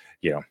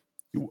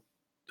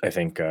 I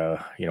think,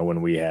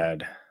 when we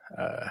had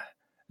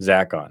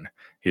Zach on,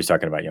 he was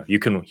talking about, you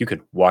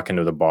could walk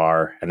into the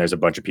bar and there's a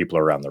bunch of people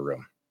around the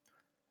room.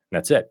 And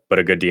that's it. But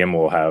a good DM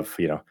will have,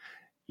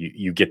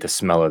 you get the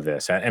smell of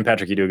this. And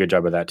Patrick, you do a good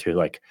job of that too.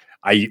 Like,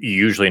 I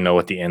usually know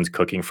what the inn's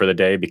cooking for the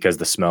day because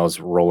the smell's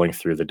rolling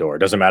through the door. It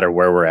doesn't matter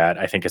where we're at.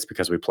 I think it's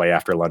because we play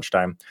after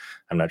lunchtime.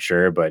 I'm not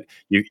sure, but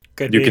you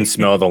can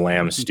smell the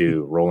lamb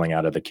stew rolling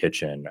out of the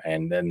kitchen,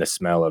 and then the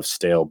smell of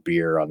stale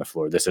beer on the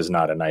floor. This is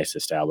not a nice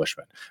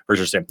establishment.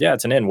 Versus saying, yeah,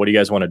 it's an inn. What do you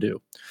guys want to do?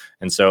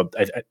 And so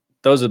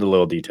those are the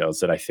little details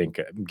that I think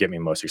get me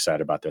most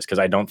excited about this because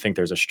I don't think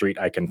there's a street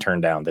I can turn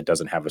down that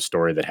doesn't have a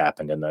story that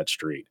happened in that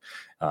street,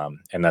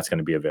 and that's going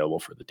to be available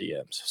for the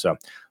DMs. So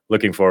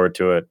looking forward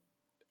to it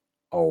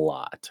a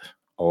lot,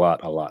 a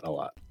lot, a lot, a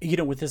lot.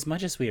 With as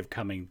much as we have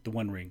coming, the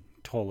One Ring,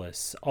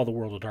 Tolus, all the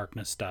World of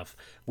Darkness stuff,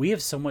 we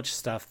have so much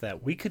stuff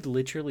that we could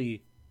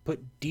literally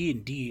put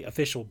D&D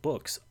official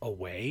books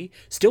away,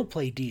 still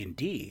play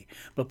D&D,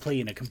 but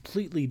play in a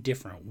completely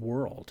different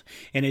world.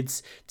 And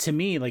it's, to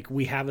me, like,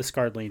 we have a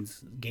Scarred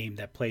Lanes game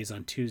that plays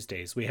on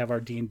Tuesdays. We have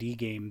our D&D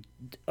game,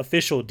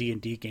 official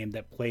D&D game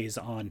that plays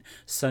on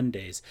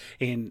Sundays.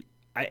 And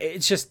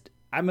it's just,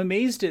 I'm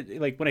amazed at,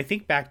 like, when I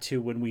think back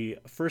to when we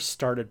first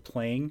started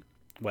playing,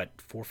 what,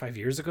 4 or 5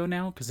 years ago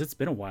now, because it's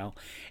been a while.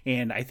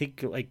 And I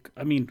think, like,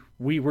 I mean,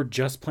 we were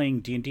just playing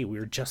D&D, we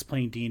were just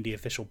playing D&D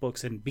official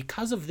books, and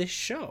because of this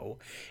show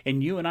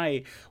and you and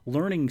I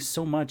learning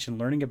so much and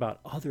learning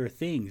about other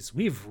things,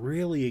 we've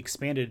really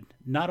expanded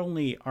not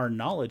only our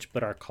knowledge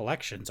but our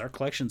collections. Our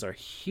collections are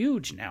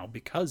huge now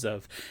because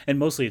of, and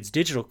mostly it's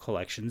digital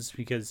collections,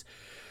 because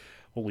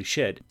holy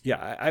shit,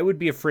 yeah, I would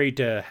be afraid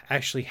to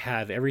actually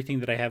have everything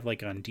that I have,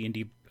 like, on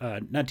D&D,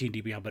 not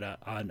D&D Beyond, but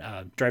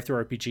on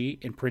Drive-Thru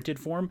RPG in printed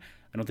form.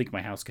 I don't think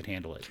my house could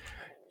handle it.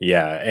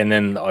 Yeah, and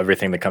then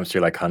everything that comes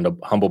through, like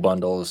humble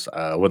bundles.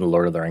 When the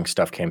Lord of the Rings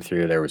stuff came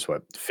through, there was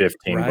what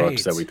 15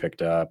 books that we Right.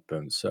 picked up,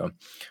 and so,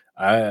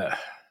 I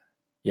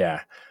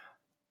yeah,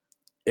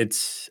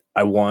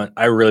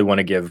 I really want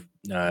to give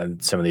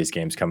some of these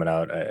games coming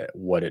out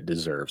what it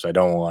deserves. I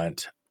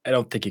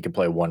don't think you can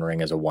play One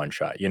Ring as a one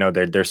shot.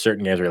 There's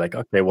certain games where you're like,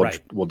 okay, Right.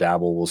 we'll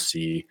dabble, we'll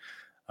see.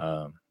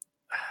 Um,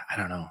 I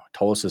don't know.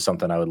 Tolus is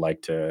something I would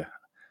like to.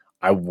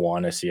 I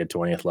want to see a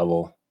 20th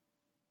level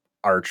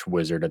arch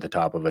wizard at the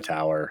top of a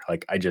tower.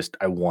 Like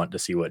I want to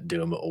see what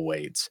doom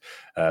awaits,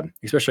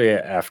 especially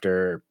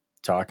after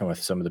talking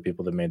with some of the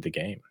people that made the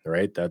game.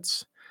 Right?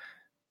 That's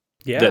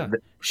Yeah. the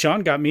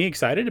Sean got me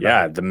excited about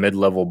Yeah, it. the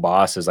mid-level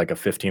boss is like a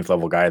 15th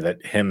level guy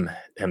that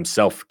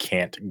himself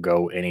can't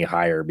go any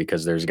higher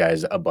because there's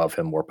guys above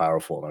him more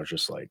powerful. And I was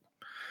just like,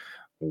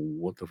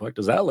 what the fuck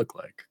does that look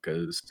like?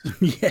 Because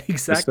Yeah, this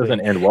exactly. doesn't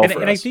end well And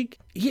for and I us. think,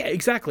 yeah,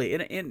 exactly.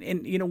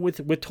 And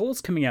with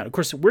Tolls coming out, of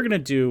course we're gonna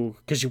do,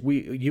 because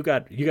you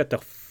got the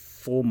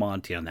full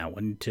Monty on that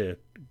one to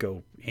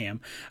go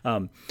ham.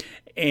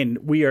 And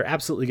we are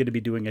absolutely going to be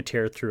doing a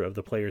tear through of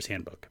the player's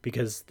handbook,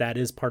 because that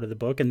is part of the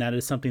book, and that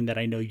is something that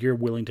I know you're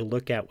willing to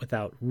look at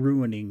without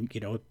ruining,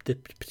 the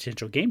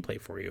potential gameplay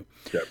for you.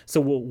 Yep.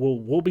 So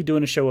we'll be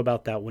doing a show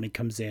about that when it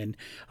comes in,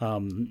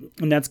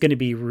 and that's going to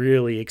be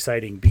really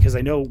exciting, because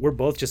I know we're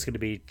both just going to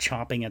be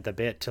chomping at the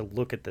bit to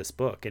look at this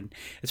book, and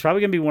it's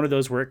probably going to be one of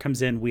those where it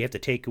comes in, we have to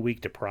take a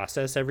week to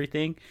process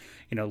everything,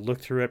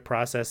 look through it,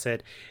 process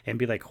it, and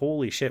be like,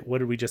 holy shit, what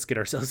did we just get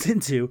ourselves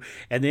into?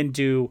 And then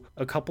do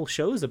a couple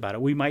shows about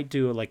it. We might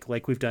do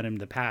like we've done in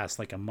the past,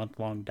 like a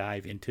month-long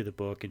dive into the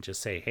book and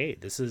just say, hey,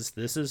 this is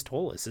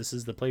Tolus, this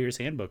is the player's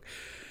handbook.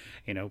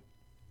 You know,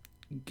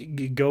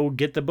 go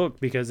get the book,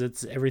 because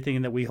it's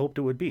everything that we hoped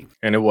it would be.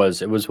 And it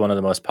was one of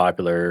the most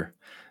popular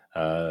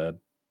uh,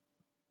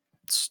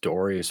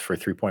 stories for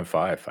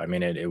 3.5. I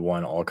mean, it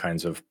won all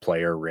kinds of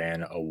player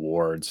ran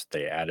awards.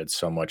 They added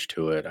so much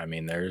to it. I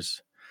mean,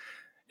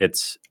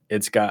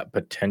 it's got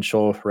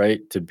potential,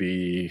 right, to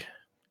be,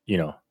 you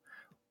know,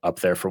 up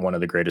there for one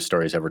of the greatest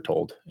stories ever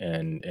told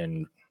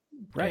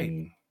Right.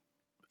 in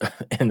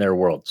in their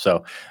world.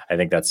 So I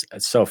think it's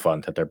so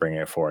fun that they're bringing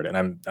it forward.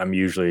 And I'm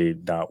usually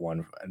not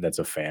one that's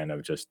a fan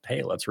of just,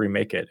 hey, let's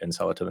remake it and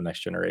sell it to the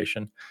next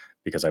generation,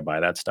 because I buy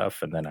that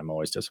stuff and then I'm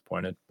always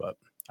disappointed. But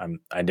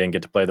I didn't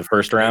get to play the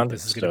first Like, round,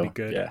 this is going to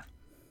be so good. yeah.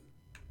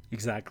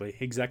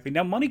 Exactly.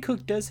 Now, Money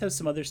Cook does have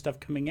some other stuff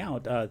coming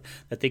out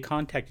that they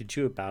contacted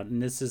you about,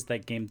 and this is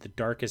that game, The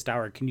Darkest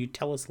Hour. Can you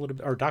tell us a little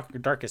bit, or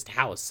Darkest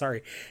House?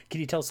 Sorry, can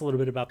you tell us a little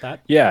bit about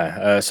that?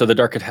 Yeah, so the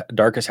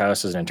Darkest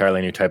House is an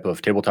entirely new type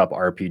of tabletop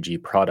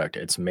RPG product.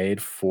 It's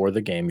made for the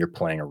game you're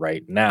playing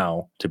right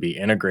now to be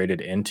integrated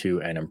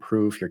into and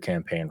improve your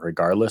campaign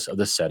regardless of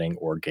the setting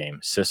or game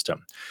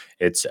system.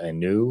 It's a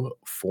new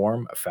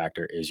form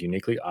factor, is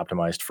uniquely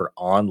optimized for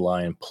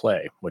online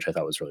play, which I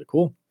thought was really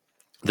cool.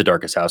 The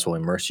Darkest House will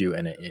immerse you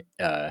in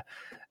an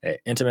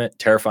intimate,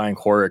 terrifying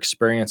horror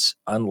experience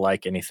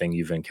unlike anything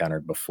you've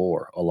encountered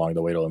before. Along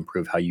the way, it'll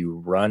improve how you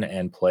run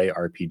and play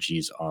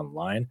RPGs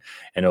online,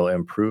 and it'll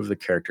improve the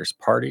character's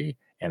party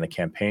and the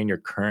campaign you're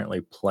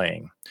currently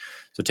playing.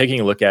 So, taking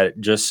a look at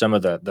just some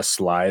of the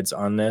slides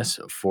on this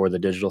for the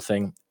digital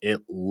thing,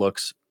 it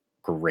looks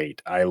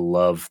great. I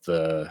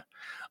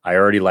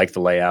already like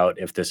the layout.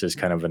 If this is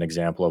kind of an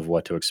example of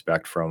what to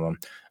expect from them,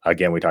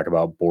 again, we talk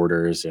about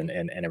borders and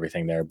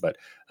everything there, but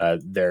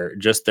their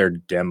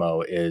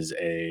demo is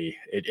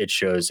it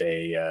shows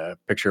a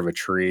picture of a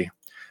tree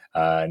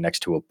next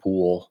to a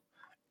pool,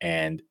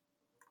 and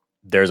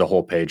there's a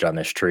whole page on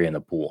this tree in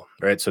the pool,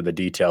 right? So the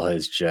detail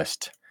is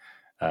just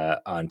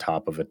on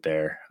top of it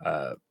there.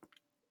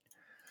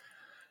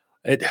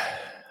 It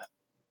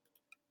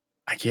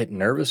I get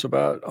nervous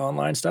about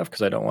online stuff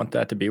because I don't want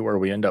that to be where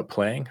we end up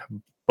playing.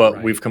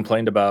 But we've Right.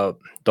 complained about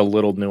the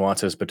little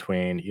nuances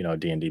between,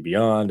 D&D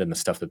Beyond and the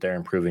stuff that they're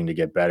improving to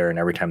get better. And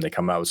every time they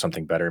come out with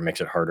something better, it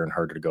makes it harder and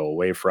harder to go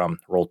away from.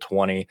 Roll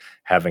 20,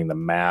 having the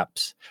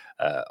maps,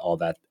 all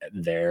that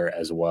there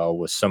as well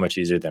was so much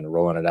easier than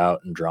rolling it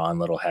out and drawing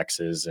little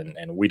hexes.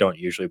 And we don't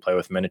usually play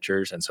with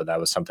miniatures. And so that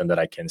was something that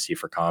I can see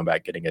for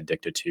combat getting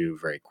addicted to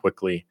very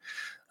quickly.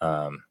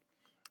 Um,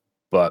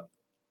 but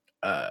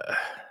uh,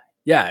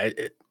 yeah,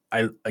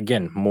 I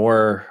again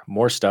more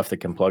stuff that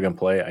can plug and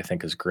play. I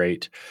think is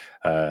great.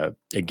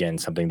 Again,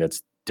 something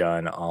that's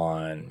done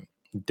on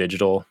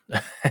digital.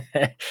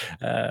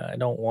 I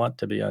don't want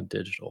to be on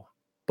digital,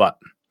 but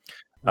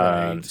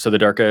Right. so the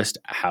Darkest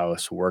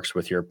House works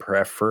with your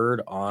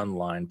preferred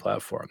online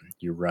platform.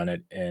 You run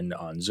it in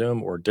on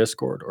Zoom or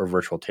Discord or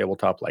virtual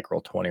tabletop like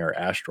Roll20 or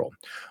Astral,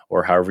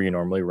 or however you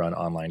normally run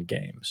online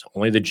games.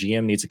 Only the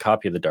GM needs a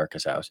copy of the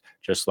Darkest House,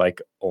 just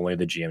like only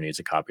the GM needs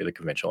a copy of the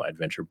conventional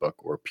adventure book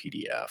or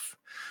PDF.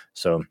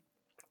 So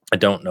I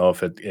don't know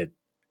if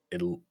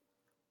it'll.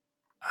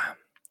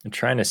 I'm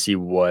trying to see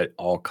what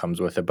all comes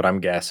with it, but I'm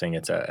guessing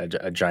it's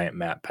a giant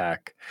map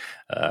pack,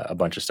 a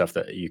bunch of stuff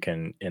that you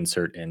can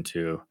insert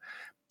into.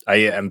 I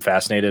am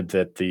fascinated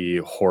that the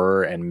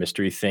horror and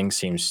mystery thing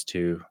seems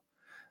to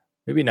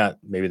maybe not,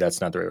 maybe that's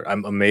not the right word.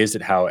 I'm amazed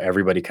at how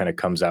everybody kind of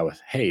comes out with,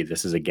 hey,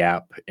 this is a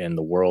gap in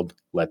the world.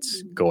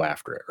 Let's go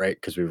after it, right?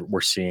 Because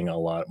we're seeing a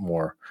lot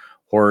more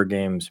horror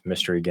games,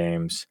 mystery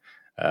games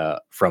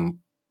from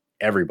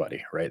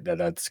everybody, right?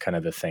 That's kind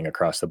of the thing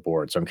across the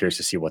board. So I'm curious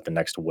to see what the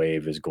next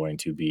wave is going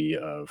to be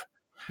of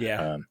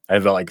Yeah. I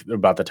felt like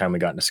about the time we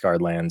got into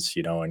Scarred Lands,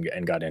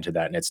 and got into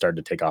that, and it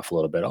started to take off a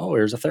little bit. Oh,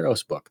 here's a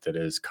Theros book that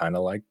is kind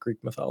of like Greek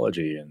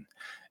mythology,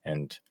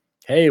 and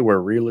hey,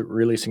 we're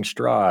releasing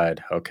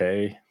Strahd.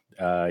 Okay,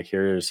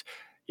 here's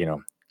you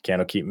know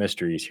Candlekeep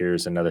Mysteries.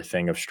 Here's another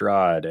thing of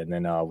Strahd, and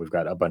then we've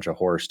got a bunch of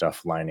horror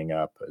stuff lining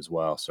up as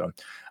well. So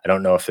I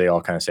don't know if they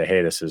all kind of say,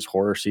 hey, this is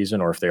horror season,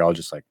 or if they all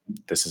just like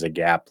this is a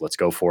gap. Let's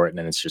go for it, and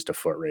then it's just a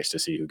foot race to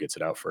see who gets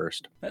it out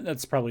first.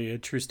 That's probably a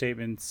true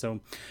statement.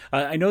 So,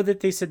 I know that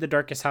they said the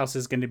Darkest House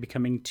is going to be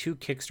coming to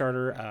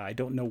Kickstarter. I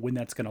don't know when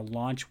that's going to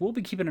launch. We'll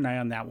be keeping an eye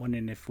on that one,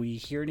 and if we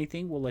hear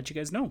anything, we'll let you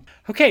guys know.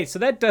 Okay, so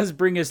that does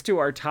bring us to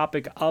our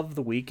topic of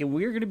the week, and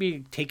we're going to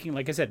be taking,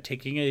 like I said,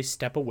 taking a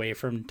step away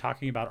from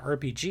talking about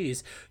RPGs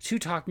to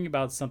talking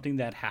about something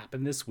that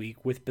happened this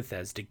week with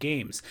Bethesda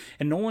Games.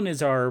 And Nolan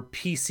is our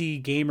PC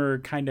gamer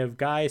kind of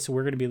guy, so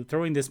we're going to be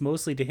throwing this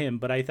mostly to him.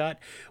 But I thought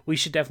we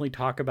should definitely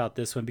talk about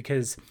this one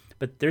because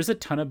but there's a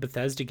ton of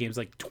Bethesda games,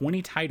 like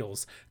 20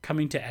 titles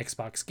coming to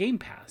Xbox Game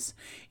Pass.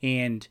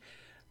 And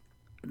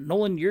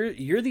Nolan,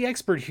 you're the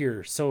expert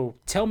here. So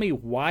tell me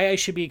why I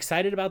should be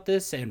excited about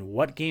this and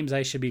what games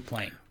I should be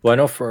playing. Well, I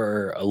know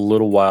for a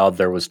little while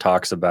there was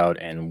talks about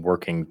and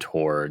working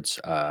towards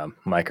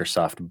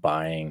Microsoft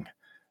buying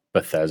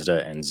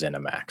Bethesda and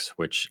ZeniMax,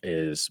 which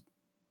is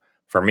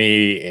for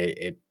me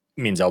it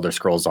means Elder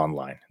Scrolls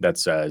Online.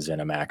 That's ZeniMax,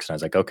 and I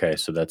was like, okay,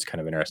 so that's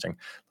kind of interesting.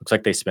 Looks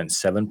like they spent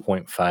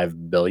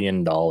 $7.5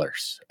 billion,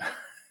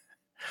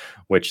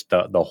 which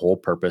the whole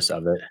purpose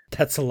of it.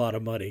 That's a lot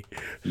of money.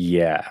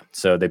 Yeah.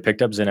 So they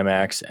picked up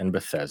ZeniMax and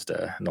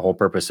Bethesda, and the whole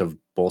purpose of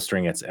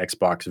bolstering its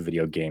Xbox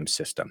video game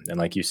system. And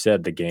like you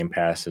said, the Game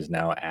Pass is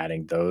now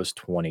adding those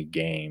 20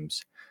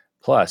 games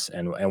plus,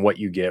 and what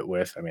you get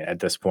with, I mean, at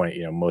this point,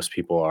 most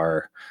people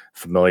are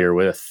familiar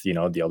with, the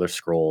Elder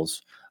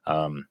Scrolls.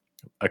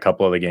 A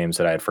couple of the games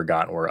that I had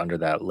forgotten were under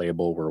that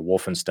label were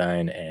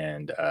Wolfenstein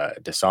and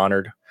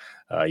Dishonored.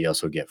 You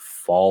also get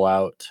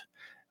Fallout.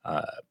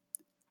 Uh,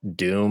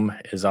 Doom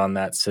is on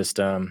that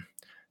system.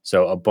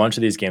 So a bunch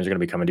of these games are going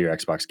to be coming to your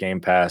Xbox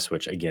Game Pass,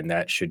 which again,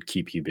 that should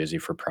keep you busy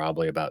for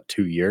probably about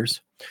 2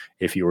 years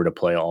if you were to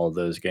play all of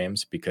those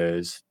games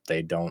because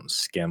they don't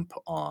skimp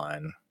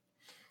on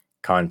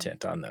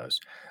content on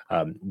those.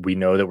 We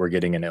know that we're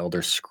getting an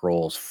Elder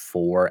Scrolls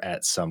 4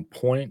 at some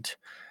point.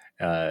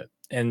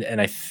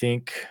 And I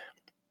think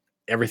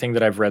everything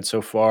that I've read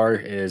so far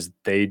is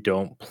they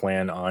don't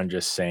plan on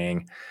just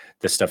saying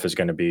this stuff is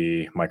going to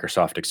be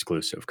Microsoft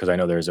exclusive because I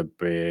know there's a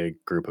big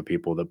group of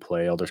people that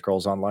play Elder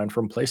Scrolls Online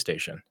from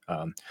PlayStation,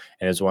 and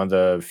it's one of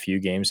the few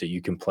games that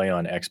you can play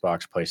on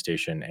Xbox,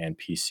 PlayStation, and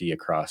PC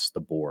across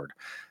the board.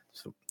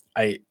 So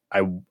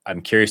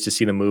I'm curious to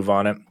see the move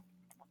on it.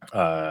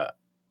 Uh,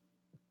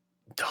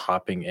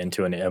 Hopping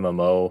into an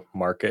MMO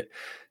market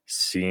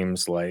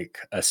seems like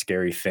a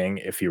scary thing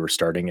if you were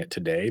starting it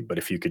today, but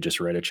if you could just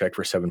write a check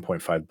for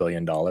 $7.5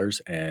 billion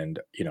and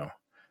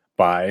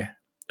buy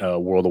a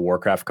World of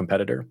Warcraft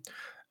competitor,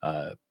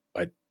 uh,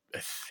 I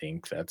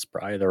think that's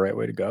probably the right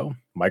way to go.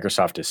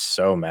 Microsoft is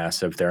so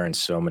massive; they're in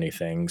so many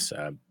things,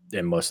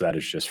 and most of that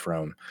is just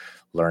from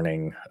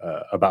learning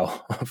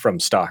about from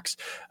stocks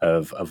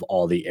of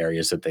all the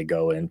areas that they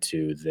go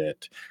into.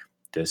 That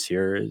this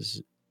year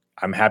is,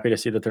 I'm happy to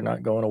see that they're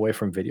not going away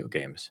from video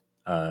games.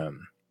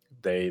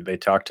 They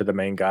talked to the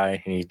main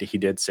guy, and he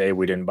did say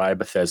we didn't buy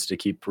Bethesda to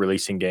keep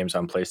releasing games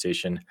on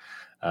PlayStation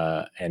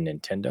and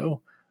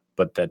Nintendo,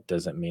 but that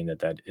doesn't mean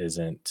that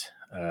isn't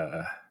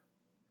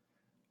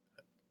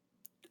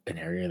an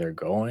area they're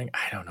going?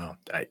 I don't know.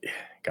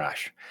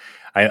 Gosh,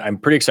 I'm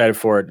pretty excited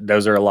for it.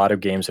 Those are a lot of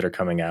games that are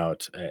coming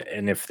out,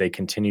 and if they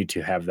continue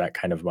to have that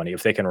kind of money,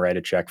 if they can write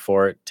a check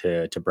for it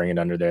to bring it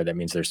under there, that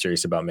means they're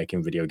serious about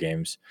making video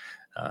games.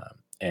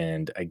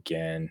 And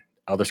again,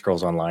 Elder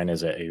Scrolls Online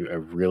is a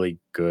really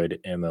good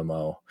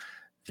MMO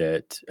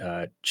that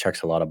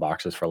checks a lot of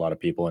boxes for a lot of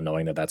people, and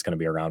knowing that that's going to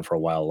be around for a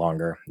while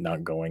longer,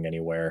 not going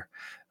anywhere,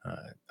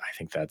 I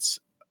think that's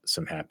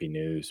some happy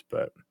news.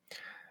 But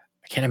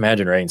I can't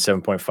imagine writing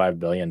 $7.5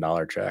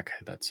 billion check.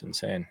 That's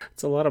insane.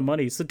 It's a lot of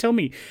money. So tell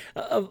me,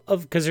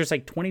 of because there's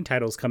like 20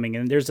 titles coming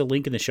in. There's a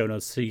link in the show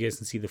notes so you guys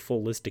can see the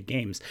full list of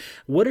games.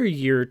 What are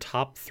your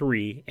top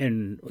three,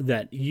 and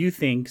that you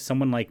think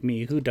someone like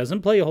me who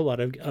doesn't play a whole lot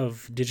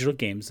of digital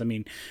games? I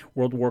mean,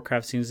 World of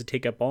Warcraft seems to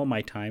take up all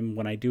my time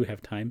when I do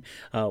have time.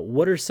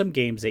 What are some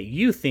games that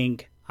you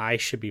think I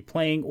should be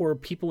playing, or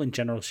people in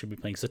general should be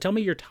playing? So tell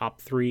me your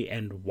top three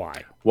and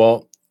why.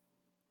 Well,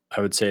 I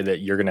would say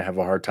that you're going to have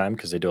a hard time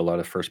because they do a lot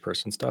of first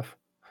person stuff.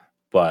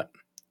 But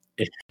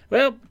if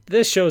Well,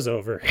 this show's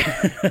over.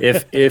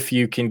 if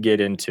you can get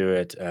into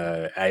it,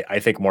 I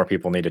think more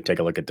people need to take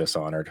a look at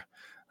Dishonored.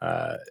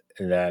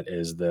 That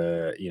is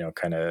the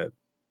kind of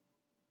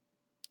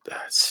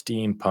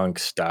steampunk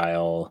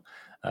style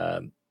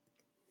um,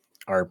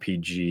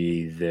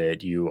 RPG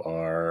that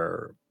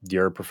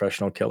you're a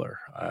professional killer,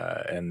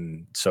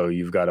 and so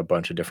you've got a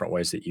bunch of different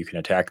ways that you can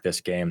attack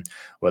this game,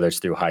 whether it's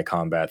through high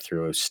combat,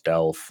 through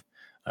stealth,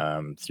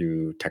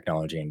 through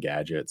technology and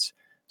gadgets.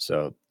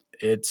 So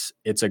it's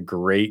a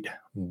great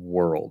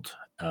world,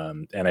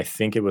 and I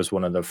think it was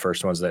one of the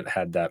first ones that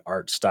had that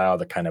art style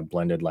that kind of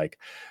blended like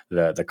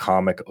the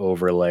comic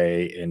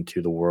overlay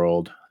into the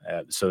world.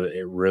 So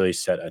it really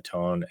set a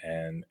tone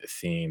and a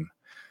theme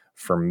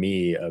for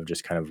me of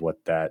just kind of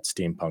what that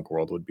steampunk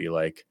world would be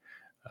like.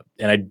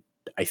 And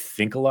I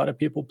think a lot of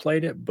people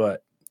played it,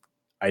 but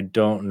I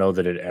don't know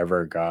that it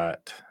ever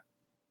got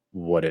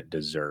what it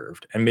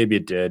deserved. And maybe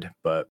it did,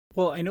 but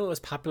Well, I know it was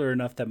popular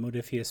enough that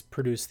Modiphius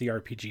produced the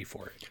RPG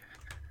for it,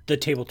 the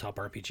tabletop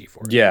RPG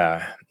for it.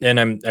 yeah. And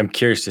I'm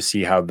curious to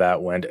see how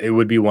that went. It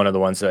would be one of the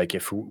ones that, like,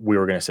 if we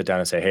were going to sit down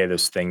and say, "Hey,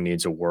 this thing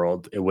needs a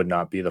world," it would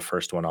not be the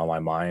first one on my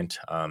mind.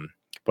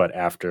 But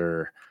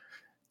after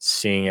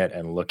seeing it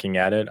and looking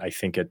at it, I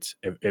think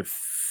it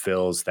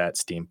fills that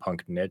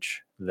steampunk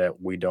niche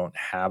that we don't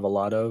have a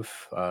lot of.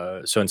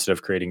 So instead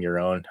of creating your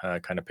own,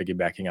 kind of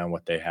piggybacking on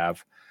what they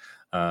have,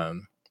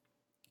 um,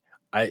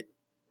 I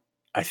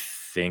I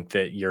think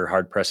that you're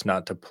hard pressed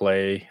not to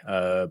play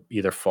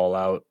either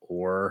Fallout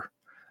or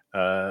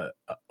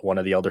one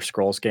of the Elder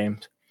Scrolls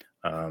games.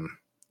 Um,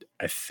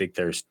 I think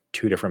there's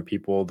two different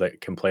people that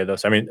can play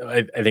those. I mean,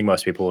 I think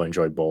most people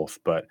enjoy both,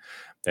 but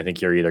I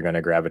think you're either going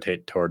to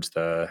gravitate towards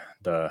uh,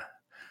 the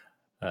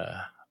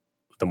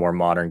more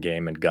modern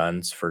game and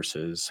guns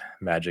versus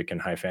magic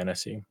and high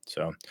fantasy.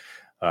 So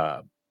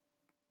uh,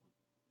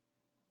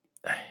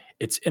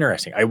 it's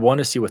interesting. I want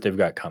to see what they've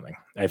got coming.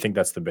 I think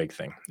that's the big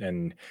thing.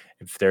 And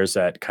if there's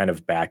that kind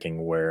of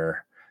backing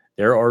where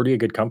they're already a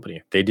good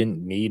company, they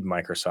didn't need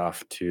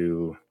Microsoft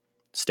to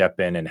step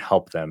in and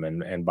help them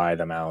and buy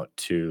them out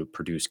to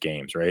produce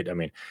games, right? I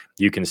mean,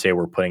 you can say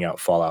we're putting out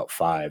Fallout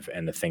 5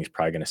 and the thing's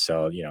probably going to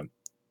sell,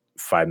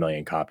 5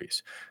 million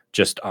copies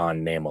just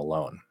on name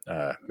alone.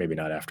 Maybe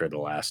not after the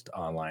last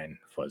online,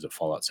 was it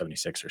Fallout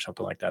 76 or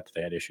something like that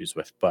they had issues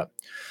with. But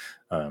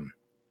um,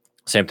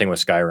 same thing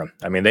with Skyrim.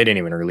 I mean, they didn't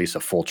even release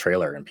a full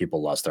trailer and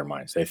people lost their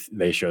minds.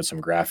 They showed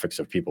some graphics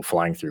of people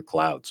flying through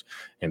clouds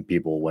and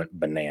people went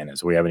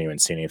bananas. We haven't even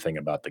seen anything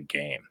about the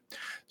game.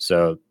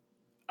 So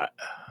I,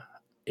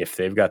 if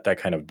they've got that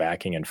kind of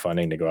backing and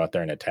funding to go out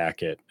there and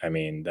attack it, I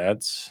mean,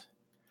 that's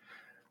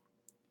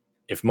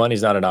if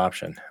money's not an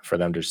option for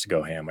them just to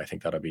go ham, I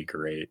think that'll be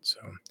great. So,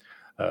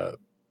 uh,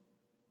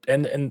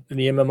 and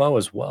the MMO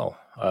as well.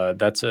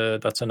 That's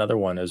another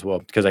one as well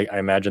because I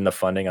imagine the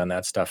funding on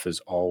that stuff is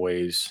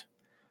always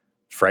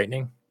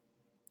frightening,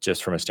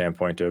 just from a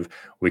standpoint of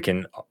we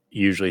can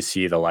usually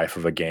see the life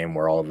of a game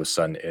where all of a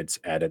sudden it's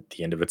at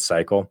the end of its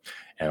cycle,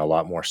 and a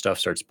lot more stuff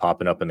starts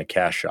popping up in the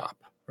cash shop.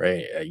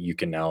 Right, you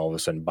can now all of a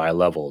sudden buy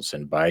levels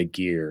and buy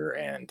gear,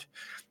 and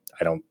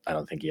I don't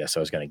think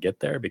ESO is going to get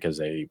there because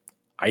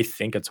I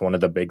think it's one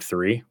of the big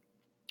three,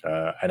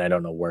 and I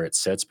don't know where it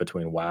sits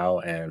between WoW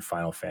and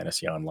Final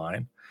Fantasy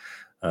Online.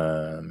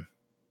 Um,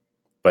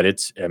 but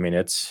it's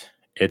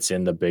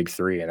in the big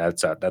three, and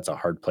that's a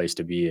hard place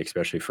to be,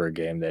 especially for a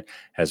game that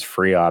has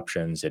free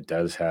options. It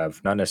does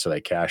have not necessarily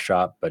a cash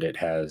shop, but it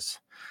has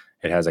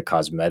a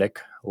cosmetic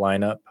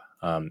lineup,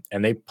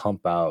 and they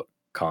pump out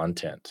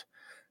content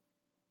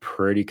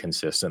pretty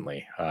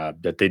consistently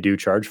that they do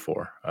charge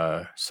for.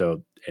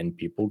 So and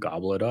people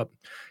gobble it up.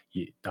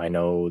 I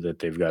know that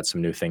they've got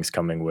some new things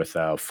coming with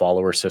a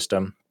follower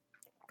system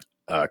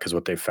because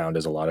what they've found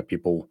is a lot of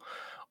people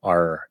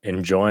are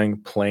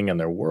enjoying playing in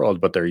their world,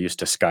 but they're used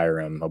to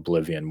Skyrim,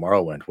 Oblivion,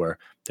 Morrowind, where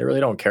they really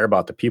don't care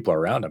about the people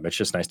around them. It's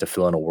just nice to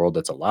fill in a world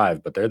that's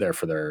alive, but they're there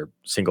for their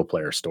single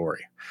player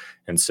story.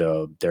 And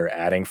so they're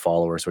adding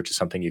followers, which is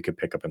something you could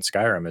pick up in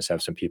Skyrim, is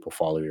have some people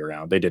follow you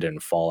around. They did it in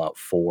Fallout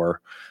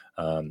 4.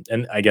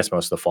 And I guess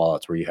most of the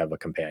Fallouts where you have a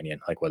companion,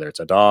 like whether it's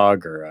a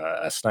dog or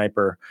a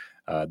sniper,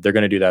 they're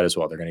going to do that as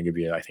well. They're going to give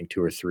you, I think,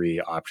 2 or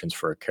 3 options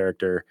for a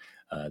character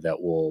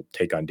that will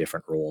take on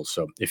different roles.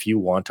 So if you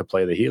want to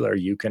play the healer,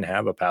 you can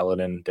have a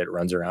paladin that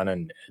runs around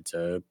and it's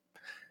a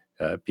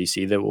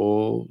PC that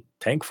will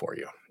tank for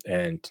you.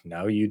 And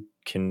now you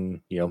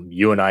can,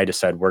 you and I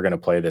decide we're going to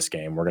play this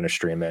game, we're going to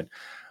stream it.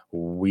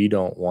 We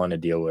don't want to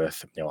deal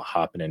with,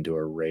 hopping into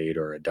a raid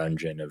or a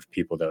dungeon of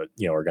people that,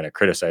 are going to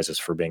criticize us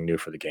for being new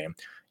for the game.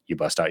 You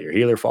bust out your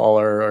healer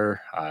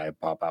follower, I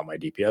pop out my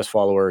DPS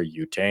follower,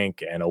 you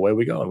tank, and away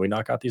we go. And we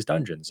knock out these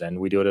dungeons and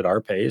we do it at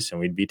our pace and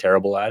we'd be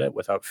terrible at it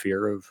without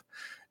fear of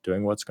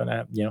doing what's going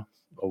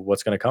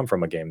to come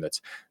from a game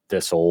that's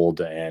this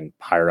old and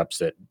higher ups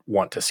that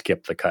want to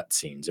skip the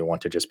cutscenes and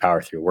want to just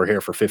power through. We're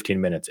here for 15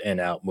 minutes, in,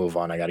 out, move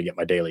on. I got to get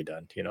my daily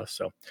done,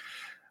 So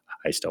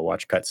I still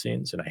watch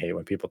cutscenes and I hate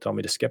when people tell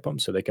me to skip them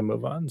so they can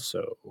move on.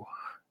 So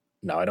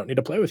now I don't need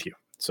to play with you.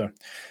 So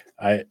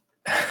I,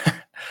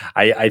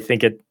 I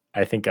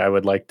think I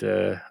would like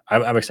to,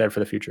 I'm excited for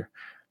the future.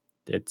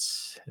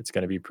 It's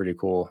going to be pretty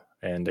cool.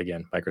 And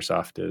again,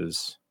 Microsoft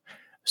is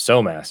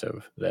so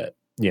massive that,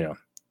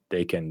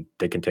 they can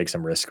take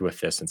some risk with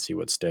this and see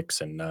what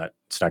sticks, and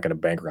it's not going to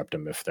bankrupt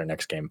them if their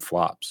next game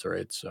flops,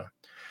 right? So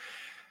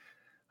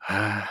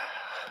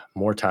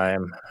more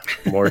time,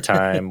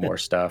 more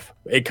stuff.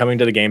 It coming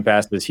to the Game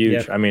Pass is huge.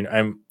 Yep. I mean,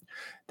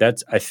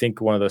 I think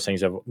one of those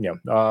things of,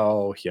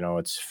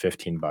 it's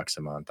 $15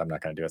 a month. I'm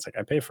not going to do it. It's like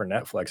I pay for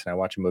Netflix and I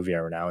watch a movie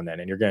every now and then,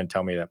 and you're going to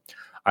tell me that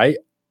I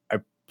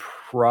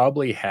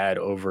probably had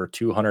over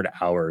 200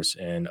 hours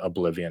in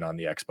Oblivion on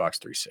the Xbox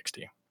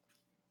 360.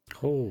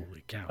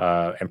 Holy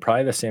cow. And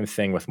probably the same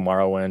thing with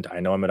Morrowind.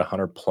 I know I'm at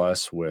 100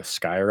 plus with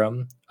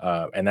Skyrim.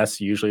 And that's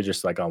usually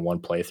just like on one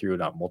playthrough,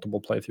 not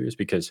multiple playthroughs,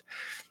 because,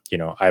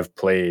 I've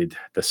played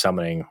the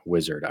Summoning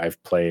Wizard.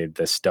 I've played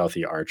the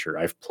Stealthy Archer.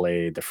 I've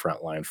played the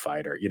Frontline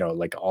Fighter,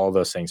 like all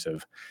those things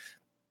of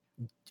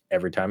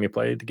every time you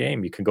play the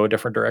game, you can go a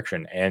different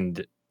direction.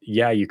 And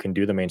yeah, you can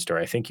do the main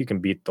story. I think you can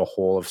beat the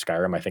whole of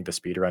Skyrim. I think the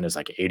speed run is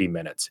like 80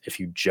 minutes if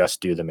you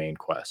just do the main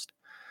quest.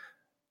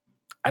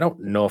 I don't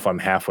know if I'm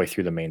halfway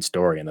through the main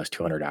story in those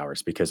 200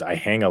 hours because I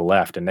hang a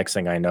left, and next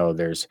thing I know,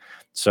 there's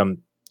some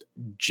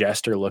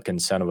jester looking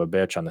son of a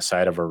bitch on the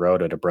side of a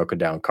road at a broken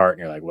down cart. And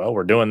you're like, well,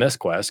 we're doing this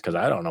quest because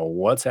I don't know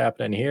what's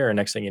happening here. And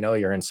next thing you know,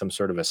 you're in some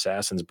sort of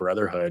assassin's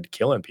brotherhood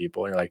killing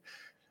people. And you're like,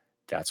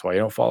 that's why you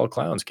don't follow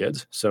clowns,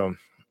 kids. So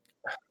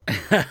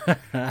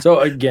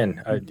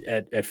again,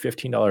 at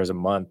 $15 a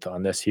month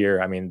on this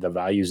here, I mean, the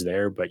value's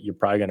there, but you're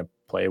probably going to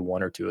play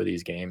 1 or 2 of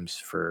these games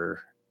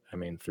for,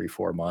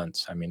 3-4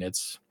 months. I mean,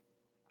 it's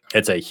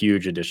a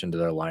huge addition to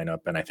their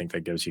lineup, and I think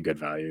that gives you good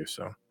value.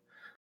 So,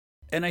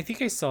 and I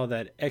think I saw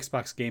that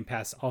Xbox Game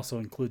Pass also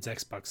includes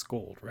Xbox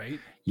Gold, right?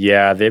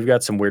 Yeah, they've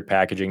got some weird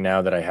packaging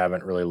now that I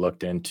haven't really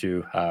looked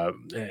into.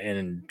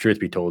 And truth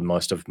be told,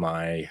 most of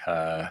my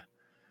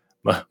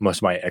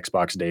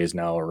Xbox days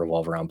now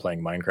revolve around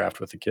playing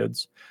Minecraft with the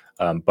kids.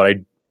 But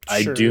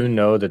I do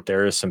know that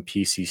there is some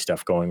PC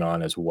stuff going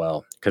on as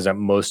well, because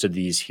most of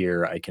these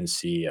here I can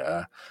see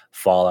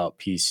Fallout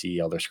PC,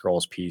 Elder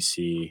Scrolls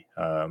PC.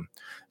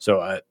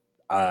 So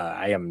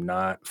I am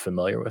not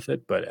familiar with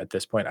it, but at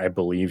this point, I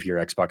believe your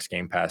Xbox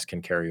Game Pass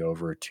can carry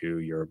over to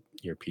your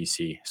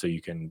PC, so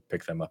you can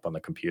pick them up on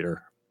the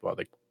computer while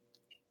the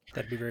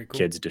that'd be very cool.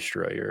 Kids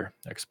destroy your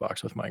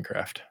Xbox with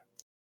Minecraft.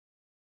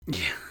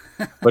 Yeah.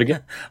 But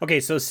again, okay,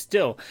 so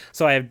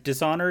I have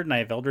Dishonored and I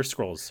have Elder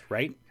Scrolls,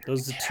 right?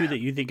 Those are the 2 that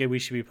you think we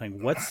should be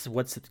playing. What's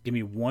give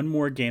me one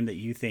more game that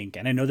you think,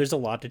 and I know there's a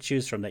lot to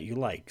choose from that you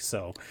like.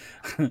 So,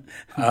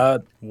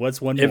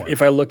 what's one more?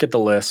 If I look at the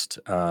list,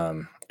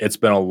 it's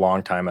been a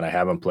long time and I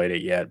haven't played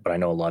it yet, but I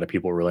know a lot of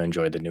people really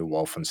enjoyed the new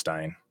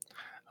Wolfenstein.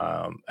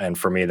 And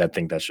for me,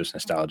 that's just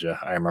nostalgia.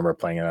 I remember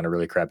playing it on a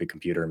really crappy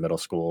computer in middle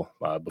school,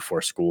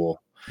 before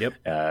school. Yep.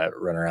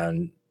 Run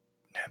around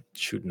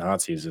shoot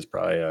Nazis is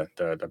probably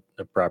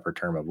the proper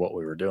term of what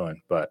we were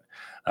doing. But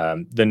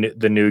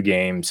the new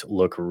games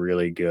look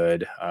really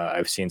good.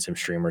 I've seen some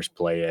streamers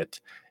play it.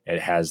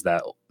 It has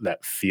that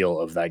feel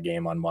of that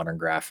game on modern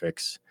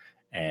graphics.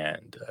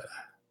 And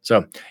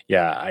so,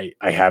 yeah,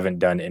 I haven't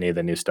done any of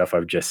the new stuff.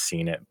 I've just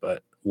seen it.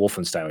 But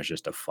Wolfenstein was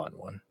just a fun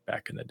one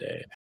back in the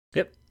day.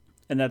 Yep.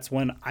 And that's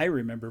when I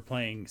remember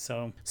playing.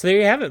 So there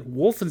you have it.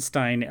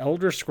 Wolfenstein,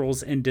 Elder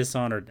Scrolls, and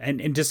Dishonored.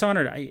 And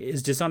Dishonored,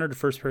 is Dishonored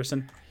first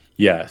person?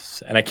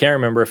 Yes, and I can't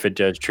remember if it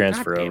does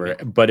transfer over,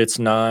 but it's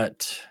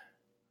not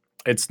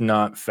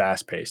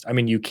fast paced. I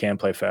mean, you can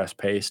play fast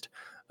paced,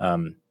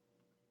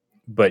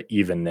 but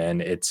even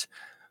then, it's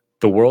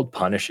the world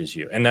punishes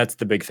you, and that's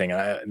the big thing.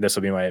 This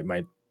will be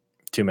my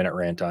 2-minute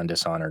rant on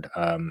Dishonored.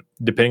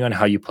 Depending on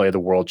how you play, the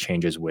world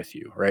changes with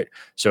you, right?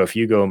 So if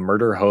you go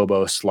murder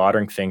hobo,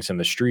 slaughtering things in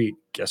the street,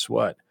 guess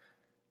what?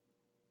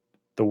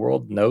 The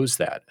world knows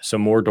that. So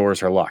more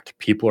doors are locked.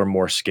 People are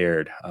more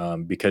scared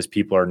because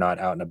people are not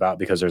out and about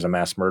because there's a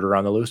mass murder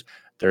on the loose.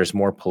 There's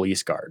more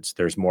police guards.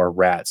 There's more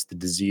rats. The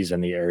disease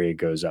in the area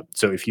goes up.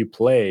 So if you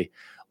play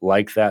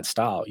like that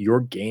style,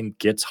 your game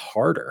gets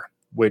harder,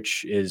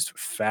 which is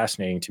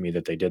fascinating to me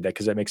that they did that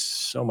because that makes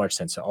so much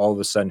sense. All of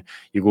a sudden,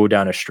 you go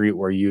down a street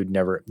where you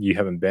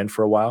haven't been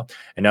for a while,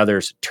 and now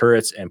there's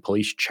turrets and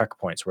police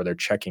checkpoints where they're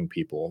checking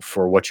people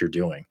for what you're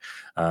doing.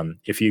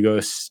 If you go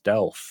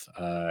stealth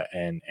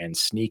and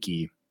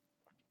sneaky,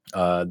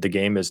 the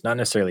game is not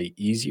necessarily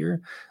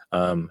easier,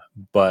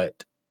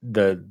 but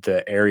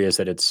the areas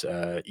that it's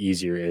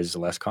easier is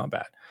less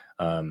combat.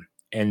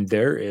 And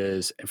there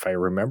is, if I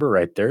remember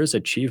right, there is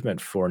achievement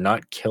for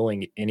not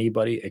killing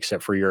anybody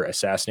except for your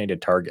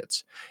assassinated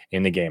targets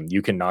in the game.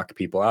 You can knock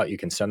people out. You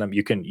can send them.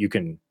 You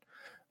can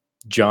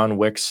John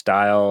Wick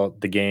style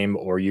the game,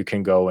 or you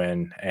can go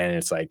in and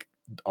it's like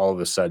all of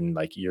a sudden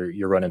like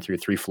you're running through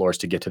 3 floors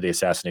to get to the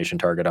assassination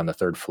target on the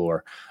 3rd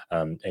floor,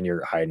 and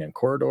you're hiding in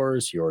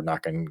corridors, you're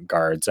knocking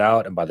guards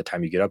out, and by the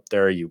time you get up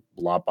there you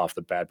lop off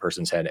the bad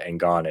person's head and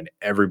gone, and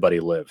everybody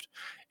lived.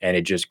 And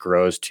it just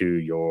grows to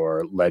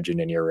your legend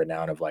and your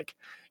renown of like,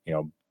 you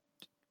know,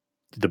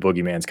 the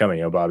boogeyman's coming,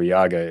 you know, Baba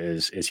Yaga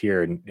is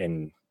here,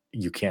 and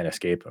you can't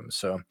escape him.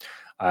 So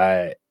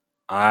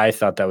I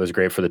thought that was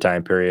great for the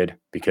time period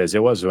because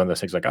it was one of those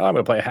things like, oh, I'm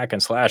going to play a hack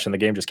and slash. And the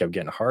game just kept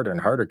getting harder and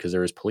harder because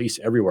there was police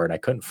everywhere and I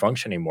couldn't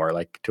function anymore,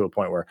 like to a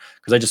point where,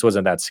 because I just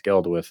wasn't that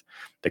skilled with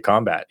the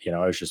combat. You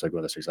know, I was just like,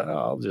 well, this is like, oh,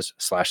 I'll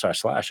just slash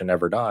and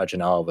never dodge.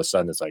 And all of a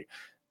sudden it's like,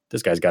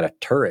 this guy's got a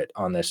turret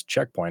on this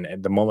checkpoint.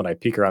 And the moment I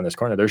peek around this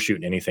corner, they're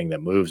shooting anything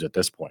that moves at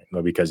this point, you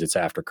know, because it's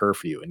after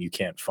curfew and you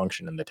can't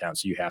function in the town.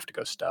 So you have to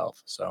go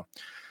stealth. So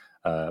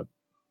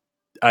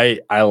I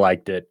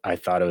liked it. I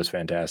thought it was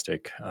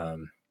fantastic.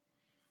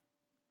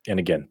 And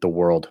again, the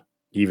world,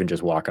 even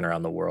just walking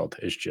around the world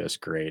is just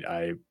great.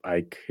 I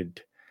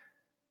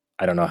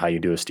don't know how you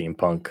do a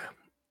steampunk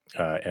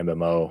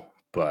MMO,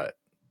 but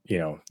you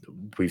know,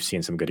 we've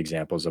seen some good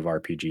examples of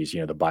RPGs.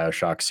 You know, the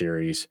BioShock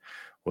series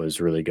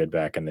was really good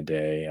back in the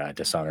day.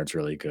 Dishonored's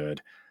really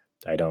good.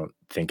 I don't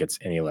think it's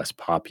any less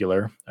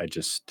popular. I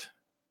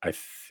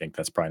think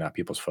that's probably not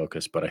people's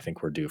focus, but I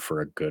think we're due for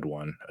a good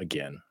one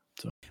again.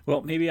 So,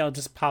 well, maybe I'll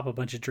just pop a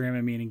bunch of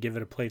Dramamine and give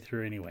it a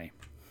playthrough anyway.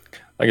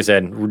 Like I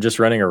said, we're just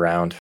running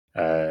around.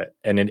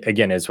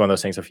 Again, it's one of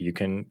those things, if you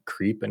can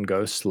creep and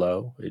go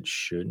slow, it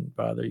shouldn't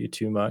bother you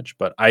too much.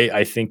 But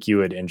I think you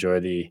would enjoy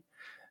the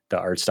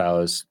art style.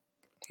 Is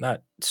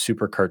not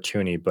super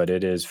cartoony, but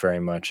it is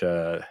very much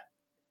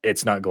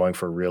it's not going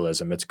for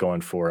realism. It's going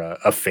for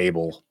a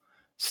Fable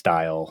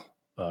style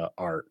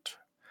art.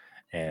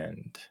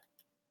 And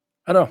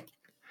I don't know.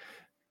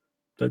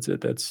 That's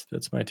it.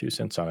 That's my 2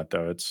 cents on it,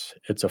 though.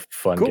 It's a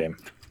fun game.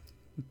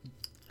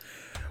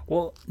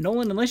 Well,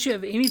 Nolan, unless you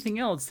have anything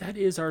else, that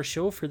is our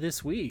show for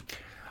this week.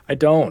 I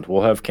don't.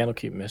 We'll have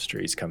Candlekeep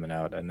Mysteries coming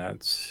out, and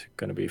that's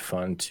going to be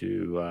fun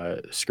to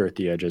skirt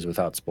the edges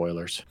without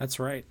spoilers. That's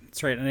right.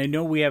 That's right. And I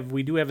know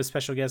we do have a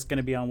special guest going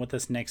to be on with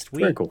us next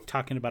week, Very cool.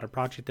 Talking about a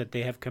project that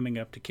they have coming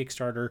up to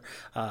Kickstarter.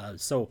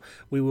 So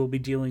we will be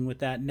dealing with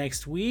that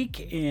next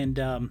week, and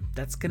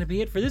that's going to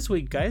be it for this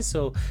week, guys.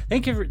 So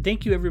thank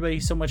you everybody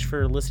so much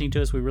for listening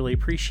to us. We really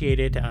appreciate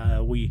it.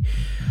 We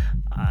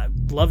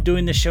love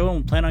doing this show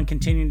and plan on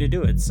continuing to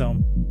do it. So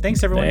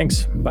thanks, everyone.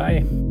 Thanks.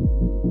 Bye.